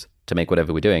actually use to make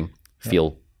whatever we're doing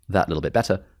feel that little bit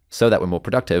better so that we're more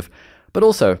productive. But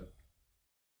also,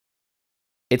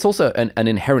 it's also an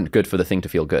inherent good for the thing to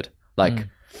feel good. Like,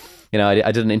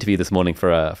 I did an interview this morning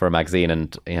for a magazine,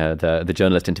 and the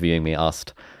journalist interviewing me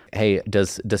asked, hey,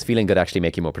 does feeling good actually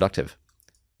make you more productive?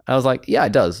 I was like, yeah,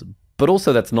 it does. But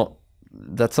also that's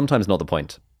sometimes not the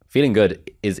point. Feeling good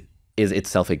is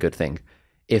itself a good thing.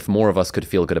 If more of us could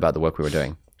feel good about the work we were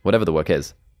doing, whatever the work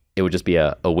is, it would just be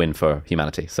a win for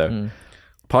humanity. So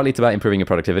partly it's about improving your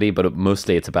productivity, but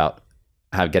mostly it's about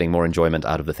getting more enjoyment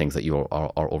out of the things that you are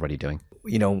already doing.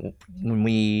 When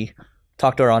we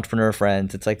talk to our entrepreneur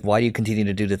friends, it's like, why do you continue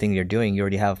to do the thing you're doing? You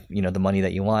already have, the money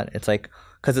that you want. It's like,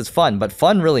 because it's fun, but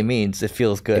fun really means it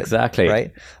feels good. Exactly.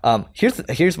 Right?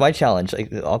 Here's my challenge.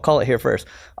 I'll call it here first.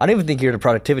 I don't even think you're the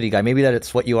productivity guy. Maybe that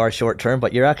it's what you are short term,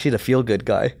 but you're actually the feel good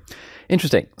guy.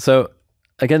 Interesting. So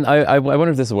again, I wonder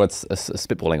if this is what's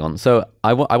spitballing on. So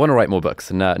I want to write more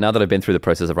books. Now that I've been through the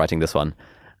process of writing this one,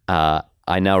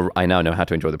 I now know how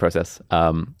to enjoy the process.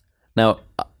 Now,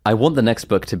 I want the next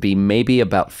book to be maybe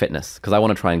about fitness, because I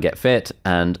want to try and get fit,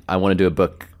 and I want to do a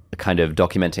book kind of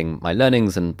documenting my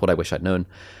learnings and what I wish I'd known.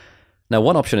 Now,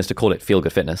 one option is to call it Feel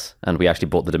Good Fitness, and we actually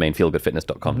bought the domain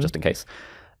feelgoodfitness.com just in case.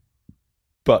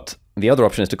 But the other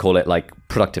option is to call it like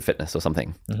Productive Fitness or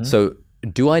something. So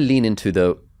do I lean into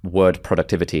the word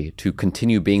productivity to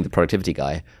continue being the productivity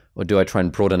guy, or do I try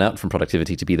and broaden out from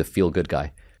productivity to be the feel good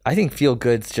guy? I think feel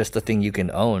good's just a thing you can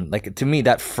own. Like, to me,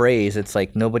 that phrase, it's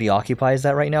like nobody occupies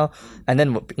that right now. And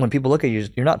then when people look at you,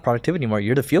 you're not productivity anymore.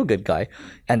 You're the feel good guy.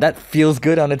 And that feels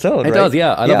good on its own, It right? does,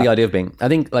 yeah. I love the idea of being, I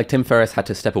think like Tim Ferriss had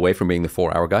to step away from being the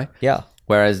 4-hour guy. Yeah.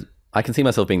 Whereas I can see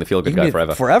myself being the feel good guy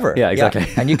forever. Forever. Yeah, exactly.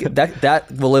 And you can, that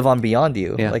will live on beyond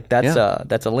you. Yeah. Like that's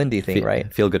a Lindy thing,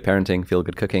 right? Feel good parenting, feel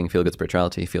good cooking, feel good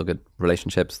spirituality, feel good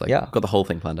relationships. Like, got the whole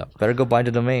thing planned out. Better go buy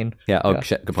the domain. Yeah. Oh,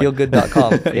 shit. Good point.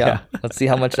 Feelgood.com. Yeah. Let's see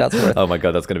how much that's worth. Oh my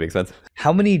God, that's going to be expensive.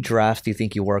 How many drafts do you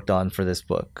think you worked on for this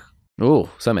book? Oh,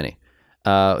 so many.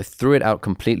 Threw it out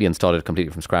completely and started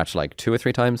completely from scratch like 2 or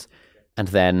 3 times. And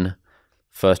then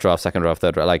first draft, second draft,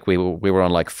 third draft, like we were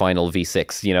on like final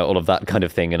V6, all of that kind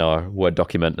of thing in our Word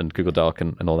document and Google Doc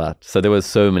and all that. So there was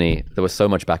so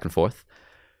much back and forth.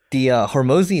 The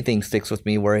Hormozy thing sticks with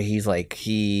me, where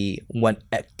he went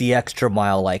the extra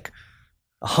mile, like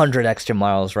 100 extra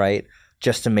miles, right?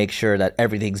 Just to make sure that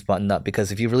everything's buttoned up.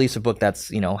 Because if you release a book that's,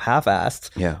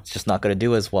 half-assed, it's just not going to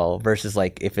do as well. Versus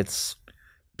like if it's,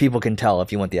 people can tell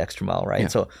if you went the extra mile, right? Yeah.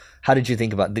 So how did you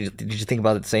think about it? Did you think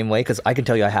about it the same way? Because I can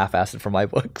tell you I half-assed it for my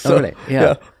book. So, really?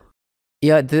 Yeah.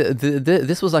 Yeah,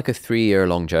 this was like a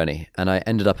 3-year-long journey, and I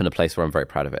ended up in a place where I'm very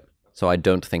proud of it. So I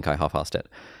don't think I half-assed it.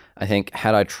 I think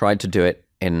had I tried to do it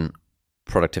in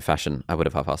productive fashion, I would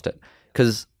have half-assed it.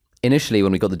 Because initially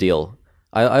when we got the deal,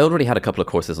 I already had a couple of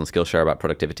courses on Skillshare about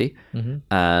productivity,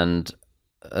 and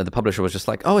the publisher was just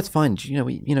like, "Oh, it's fine.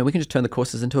 We can just turn the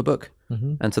courses into a book."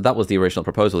 And so that was the original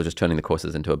proposal, just turning the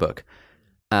courses into a book.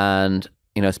 And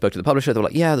spoke to the publisher. They were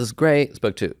like, "Yeah, this is great."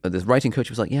 Spoke to this writing coach.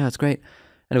 Who was like, "Yeah, it's great."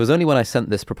 And it was only when I sent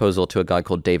this proposal to a guy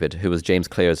called David, who was James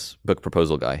Clear's book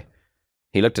proposal guy.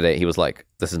 He looked at it. He was like,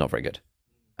 "This is not very good."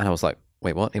 And I was like,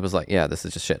 "Wait, what?" He was like, "Yeah, this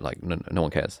is just shit. Like, no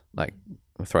one cares. Like,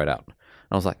 throw it out." And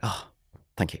I was like, "Oh,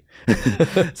 thank you."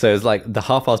 So it was like the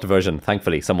half-assed version.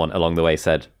 Thankfully, someone along the way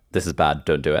said, "This is bad.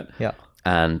 Don't do it." Yeah.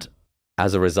 And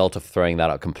as a result of throwing that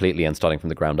out completely and starting from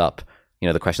the ground up,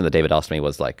 the question that David asked me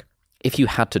was like, if you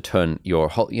had to turn your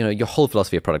whole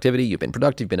philosophy of productivity, you've been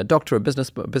productive, you've been a doctor, a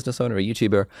business owner, a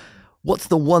YouTuber, what's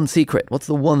the one secret? What's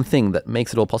the one thing that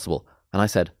makes it all possible? And I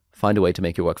said, find a way to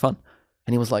make your work fun.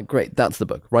 And he was like, great, that's the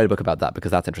book. Write a book about that because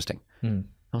that's interesting. I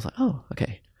was like, oh,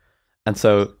 okay. And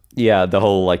so, yeah, the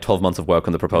whole like 12 months of work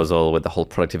on the proposal with the whole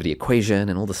productivity equation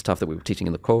and all the stuff that we were teaching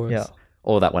in the course,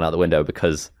 all that went out the window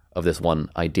because of this one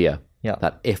idea. Yeah.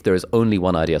 That if there is only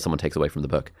one idea someone takes away from the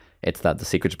book, it's that the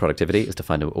secret to productivity is to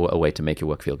find a way to make your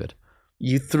work feel good.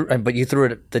 You threw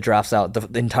the drafts out,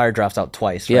 the entire drafts out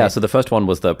twice, right? Yeah, so the first one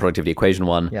was the productivity equation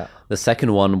one. Yeah. The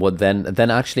second one would then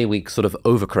actually we sort of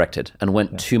overcorrected and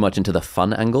went too much into the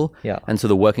fun angle. Yeah. And so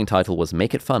the working title was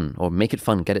Make It Fun, or Make It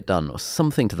Fun, Get It Done, or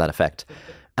something to that effect.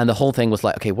 And the whole thing was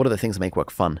like, okay, what are the things that make work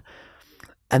fun?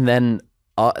 And then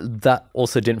that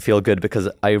also didn't feel good because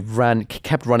I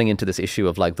kept running into this issue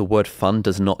of like the word fun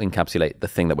does not encapsulate the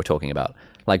thing that we're talking about.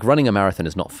 Like running a marathon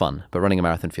is not fun, but running a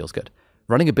marathon feels good.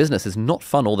 Running a business is not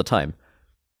fun all the time,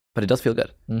 but it does feel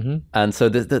good. And so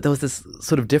there was this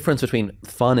sort of difference between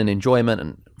fun and enjoyment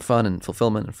and fun and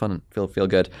fulfillment and fun and feel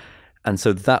good. And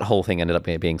so that whole thing ended up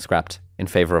being scrapped in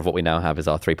favor of what we now have is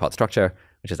our 3-part structure,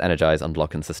 which is energize,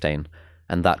 unblock, and sustain.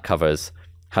 And that covers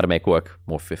how to make work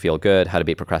more feel good, how to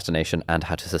beat procrastination, and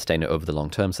how to sustain it over the long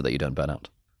term so that you don't burn out.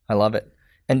 I love it.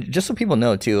 And just so people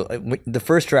know too, the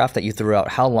first draft that you threw out,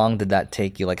 how long did that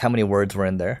take you? Like how many words were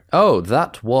in there? Oh,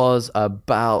 that was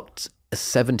about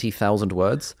 70,000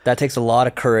 words. That takes a lot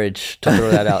of courage to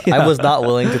throw that out. I was not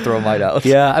willing to throw mine out.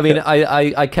 Yeah, I mean,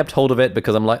 I kept hold of it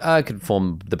because I'm like, I could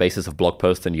form the basis of blog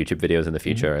posts and YouTube videos in the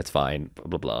future. It's fine, blah,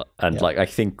 blah, blah. And like, I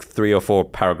think 3 or 4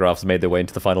 paragraphs made their way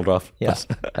into the final draft. Yeah,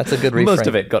 that's a good reframe. Most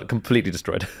of it got completely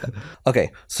destroyed.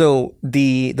 Okay, so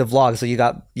the vlog. So you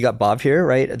got Bob here,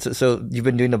 right? So you've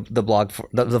been doing the blog for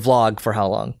the vlog for how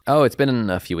long? Oh, it's been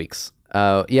a few weeks.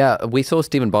 Yeah, we saw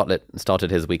Stephen Bartlett started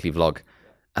his weekly vlog.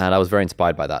 And I was very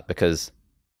inspired by that because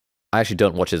I actually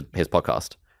don't watch his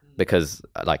podcast because,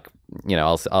 like, you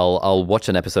know, I'll watch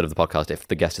an episode of the podcast if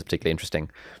the guest is particularly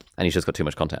interesting and he's just got too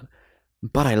much content.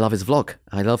 But I love his vlog.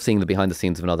 I love seeing the behind the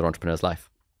scenes of another entrepreneur's life.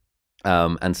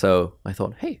 And so I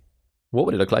thought, hey, what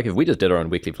would it look like if we just did our own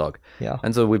weekly vlog? Yeah.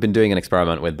 And so we've been doing an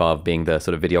experiment with Bob being the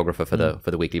sort of videographer for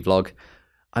the weekly vlog.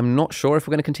 I'm not sure if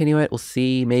we're going to continue it. We'll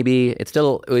see. Maybe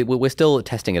we're still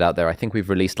testing it out there. I think we've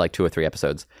released like 2 or 3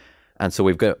 episodes. And so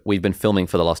we've been filming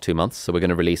for the last 2 months. So we're going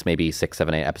to release maybe 6,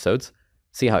 7, 8 episodes.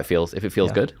 See how it feels. If it feels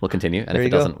good, we'll continue. And if it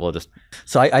doesn't, we'll just...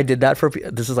 So I did that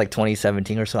this is like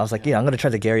 2017 or so. I was like, I'm going to try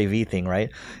the Gary Vee thing, right?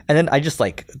 And then I just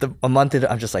like, a month in,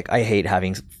 I'm just like, I hate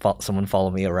having someone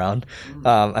follow me around.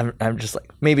 I'm just like,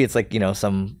 maybe it's like,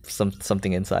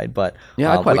 something inside, but...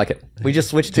 Yeah, I quite like it. We just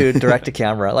switched to direct to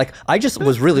camera. Like, I just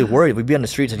was really worried. We'd be on the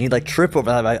streets and he'd like trip over.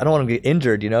 I don't want to get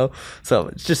injured, So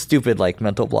it's just stupid like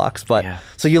mental blocks. But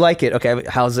so you like it. Okay,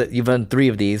 how's it? You've done 3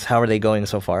 of these. How are they going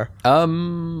so far?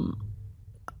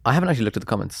 I haven't actually looked at the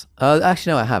comments.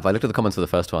 Actually, no, I have. I looked at the comments for the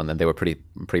first one, and they were pretty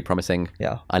promising.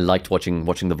 Yeah. I liked watching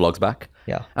the vlogs back.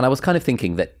 Yeah. And I was kind of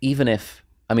thinking that even if,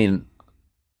 I mean,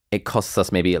 it costs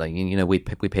us maybe like we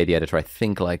pay the editor I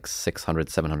think like $600,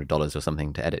 $700 or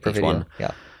something to edit each one. Yeah.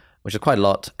 Which is quite a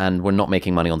lot, and we're not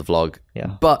making money on the vlog.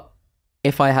 Yeah. But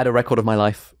if I had a record of my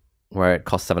life where it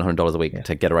costs $700 a week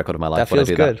to get a record of my life, that feels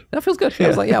good. That feels good. Yeah. I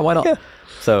was like, yeah, why not? Yeah.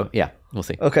 So yeah, we'll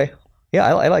see. Okay. Yeah,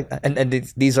 I like that. And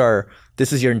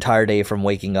this is your entire day from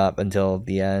waking up until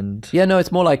the end? Yeah, no,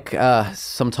 it's more like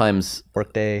sometimes...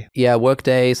 Workday? Yeah,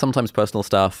 workday, sometimes personal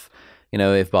stuff.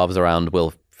 If Bob's around,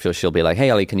 she'll be like, hey,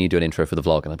 Ali, can you do an intro for the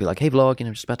vlog? And I'll be like, hey, vlog,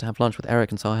 just about to have lunch with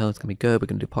Eric and Sahil. It's going to be good. We're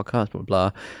going to do a podcast, blah, blah,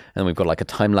 blah. And we've got like a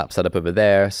time-lapse set up over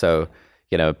there. So,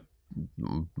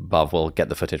 Bob will get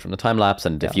the footage from the time-lapse.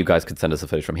 And if you guys could send us the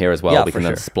footage from here as well, we can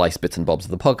then splice bits and bobs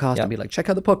of the podcast and be like, check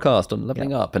out the podcast on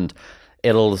Leveling Up. And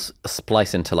it'll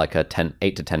splice into like a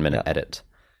 8 to 10 minute edit.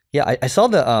 Yeah, I saw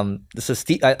the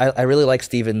I really like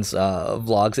Steven's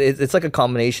vlogs. It's like a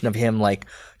combination of him like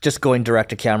just going direct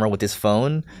to camera with his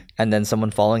phone and then someone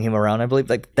following him around. I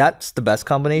believe like that's the best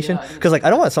combination because like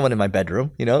I don't want someone in my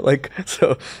bedroom, like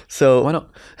so why not?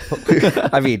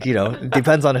 I mean, it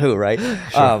depends on who, right?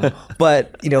 Sure.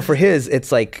 But for his,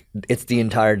 it's like it's the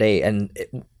entire day, and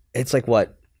it's like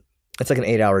what? It's like an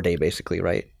 8-hour day basically,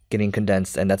 right? Getting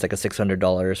condensed, and that's like a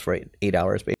 $600 for 8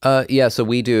 hours. Yeah, so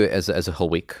we do it as a whole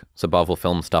week. So Bob will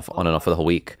film stuff on and off for the whole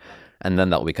week, and then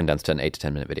that will be condensed to an 8 to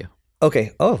 10 minute video.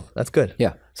 Okay. Oh, that's good.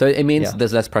 Yeah. So it means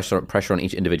there's less pressure on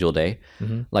each individual day.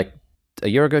 Mm-hmm. Like a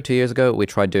year ago, 2 years ago, we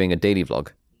tried doing a daily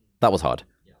vlog. That was hard.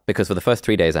 Because for the first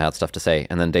 3 days I had stuff to say,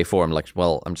 and then day 4 I'm like,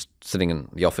 well, I'm just sitting in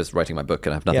the office writing my book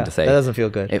and I have nothing to say. That doesn't feel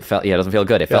good. It doesn't feel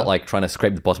good. It felt like trying to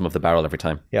scrape the bottom of the barrel every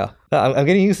time. Yeah, I'm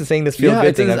getting used to saying this feel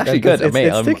good thing. It's actually good.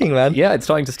 It's sticking, man. Yeah, it's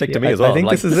starting to stick to me as well. I think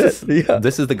this is it. Yeah.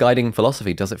 This is the guiding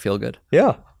philosophy. Does it feel good?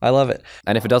 Yeah, I love it.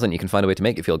 And if it doesn't, you can find a way to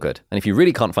make it feel good. And if you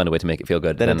really can't find a way to make it feel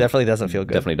good, then it definitely doesn't feel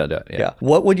good. Definitely don't do it. Yeah.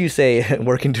 What would you say,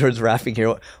 working towards wrapping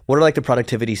here, what are like the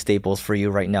productivity staples for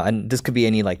you right now? And this could be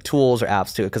any like tools or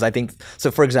apps too, because I think, so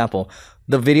for example,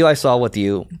 the video I saw with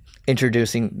you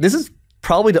introducing, this is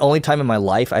probably the only time in my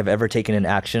life I've ever taken an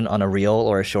action on a reel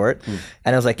or a short.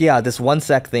 And I was like, this 1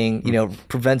 sec thing,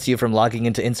 prevents you from logging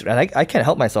into Instagram. And I can't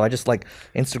help myself. I just like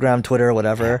Instagram, Twitter,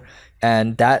 whatever.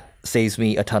 And that saves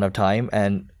me a ton of time.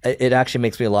 And it actually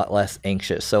makes me a lot less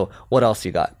anxious. So what else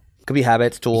you got? Could be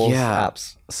habits, tools,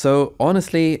 apps. So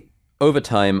honestly, over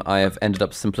time, I have ended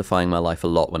up simplifying my life a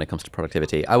lot when it comes to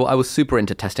productivity. I was super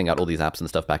into testing out all these apps and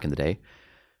stuff back in the day.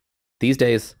 These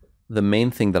days, the main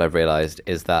thing that I've realized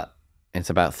is that it's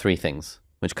about 3 things,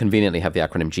 which conveniently have the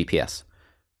acronym GPS.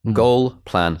 Goal,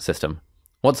 plan, system.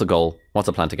 What's a goal? What's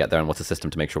a plan to get there? And what's a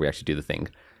system to make sure we actually do the thing?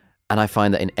 And I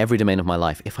find that in every domain of my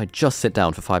life, if I just sit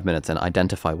down for 5 minutes and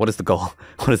identify what is the goal,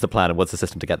 what is the plan, and what's the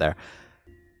system to get there,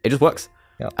 it just works.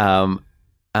 Yeah.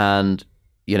 And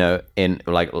in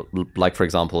like for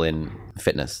example, in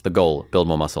fitness, the goal, build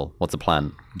more muscle. What's the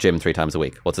plan? Gym 3 times a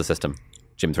week. What's the system?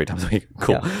 gym 3 times a week.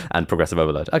 Cool. And progressive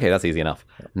overload. Okay, that's easy enough.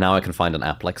 Now I can find an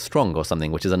app like Strong or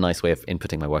something, which is a nice way of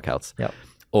inputting my workouts.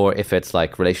 Or if it's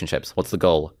like relationships, what's the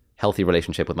goal? Healthy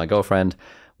relationship with my girlfriend.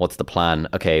 What's the plan?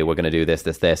 Okay, we're going to do this,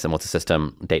 and what's the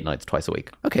system? Date nights twice a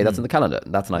week. Okay, that's in the calendar.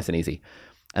 That's nice and easy.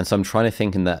 And so I'm trying to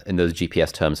think in those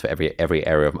GPS terms for every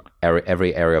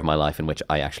area of my life in which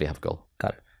I actually have a goal.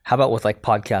 Got it. How about with like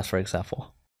podcasts, for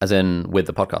example? As in with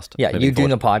the podcast? Yeah, you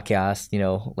doing a podcast, you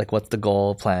know, like what's the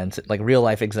goal, plans, like real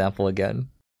life example again?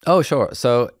 Oh, sure.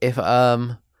 So if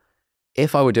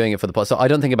I were doing it for the podcast, so I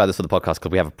don't think about this for the podcast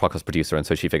because we have a podcast producer and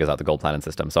so she figures out the goal, plan and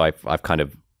system. So I've kind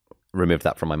of removed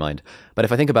that from my mind. But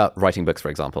if I think about writing books, for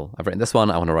example, I've written this one,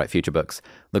 I want to write future books.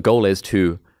 The goal is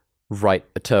to write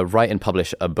and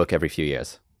publish a book every few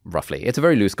years, roughly. It's a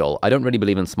very loose goal. I don't really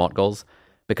believe in SMART goals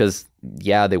because,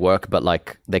 yeah, they work, but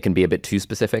like they can be a bit too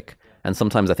specific. And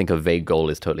sometimes I think a vague goal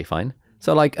is totally fine.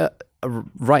 So like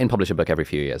write and publish a book every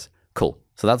few years. Cool.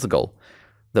 So that's the goal.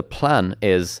 The plan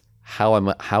is how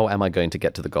am I going to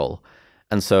get to the goal?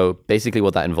 And so basically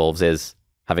what that involves is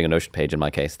having a Notion page in my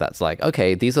case that's like,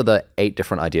 okay, these are the 8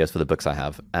 different ideas for the books I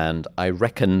have. And I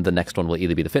reckon the next one will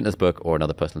either be the fitness book or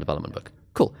another personal development book.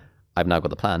 Cool. I've now got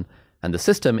the plan. And the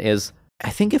system is, I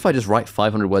think if I just write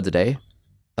 500 words a day,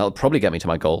 that'll probably get me to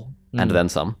my goal and then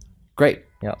some. Great.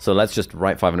 Yeah. So let's just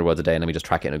write 500 words a day and let me just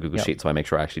track it in a Google Sheet so I make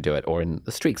sure I actually do it, or in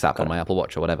the Streaks app on my Apple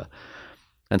Watch or whatever.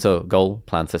 And so goal,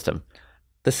 plan, system.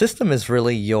 The system is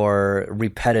really your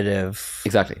repetitive.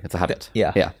 Exactly. It's a habit.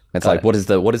 Yeah. It's like, what is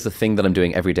the thing that I'm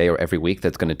doing every day or every week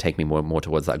that's going to take me more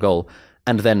towards that goal?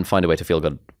 And then find a way to feel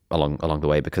good along the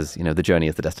way because, you know, the journey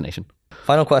is the destination.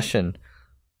 Final question.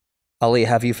 Ali,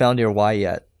 have you found your why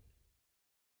yet?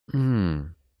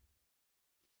 I'm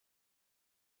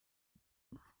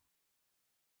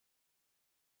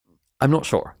not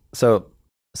sure. So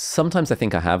sometimes I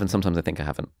think I have and sometimes I think I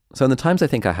haven't. So in the times I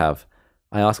think I have,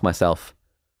 I ask myself,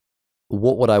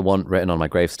 what would I want written on my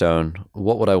gravestone?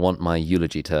 What would I want my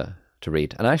eulogy to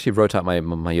read? And I actually wrote out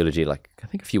my eulogy like I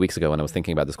think a few weeks ago when I was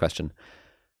thinking about this question.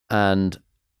 And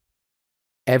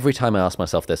every time I ask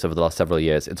myself this over the last several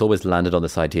years, it's always landed on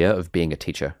this idea of being a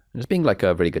teacher, just being like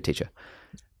a really good teacher.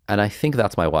 And I think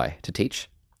that's my why, to teach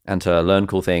and to learn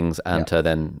cool things and to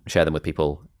then share them with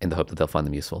people in the hope that they'll find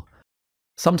them useful.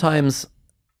 Sometimes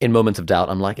in moments of doubt,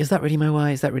 I'm like, is that really my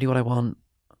why? Is that really what I want?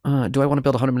 Do I want to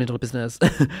build a $100 million business?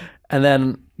 And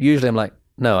then usually I'm like,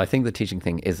 no, I think the teaching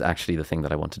thing is actually the thing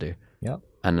that I want to do. Yeah.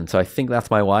 And so I think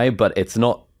that's my why, but it's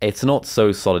not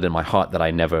so solid in my heart that I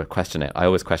never question it. I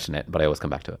always question it, but I always come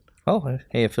back to it. Oh,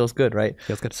 hey, it feels good, right?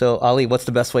 Feels good. So, Ali, what's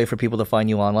the best way for people to find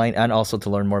you online and also to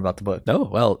learn more about the book? Oh,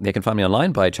 well, they can find me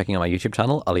online by checking out my YouTube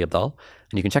channel, Ali Abdaal.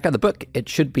 And you can check out the book. It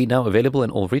should be now available in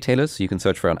all retailers. So you can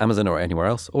search for it on Amazon or anywhere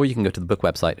else, or you can go to the book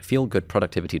website,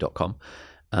 feelgoodproductivity.com,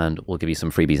 and we'll give you some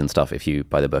freebies and stuff if you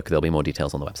buy the book. There'll be more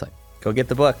details on the website. Go get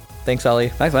the book. Thanks, Ali.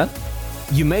 Thanks, man.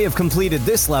 You may have completed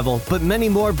this level, but many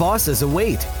more bosses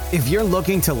await. If you're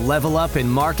looking to level up in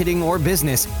marketing or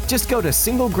business, just go to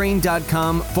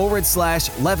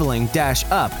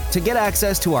singlegrain.com/leveling-up to get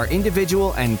access to our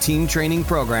individual and team training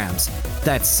programs.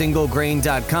 That's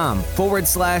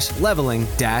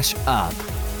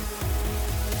singlegrain.com/leveling-up.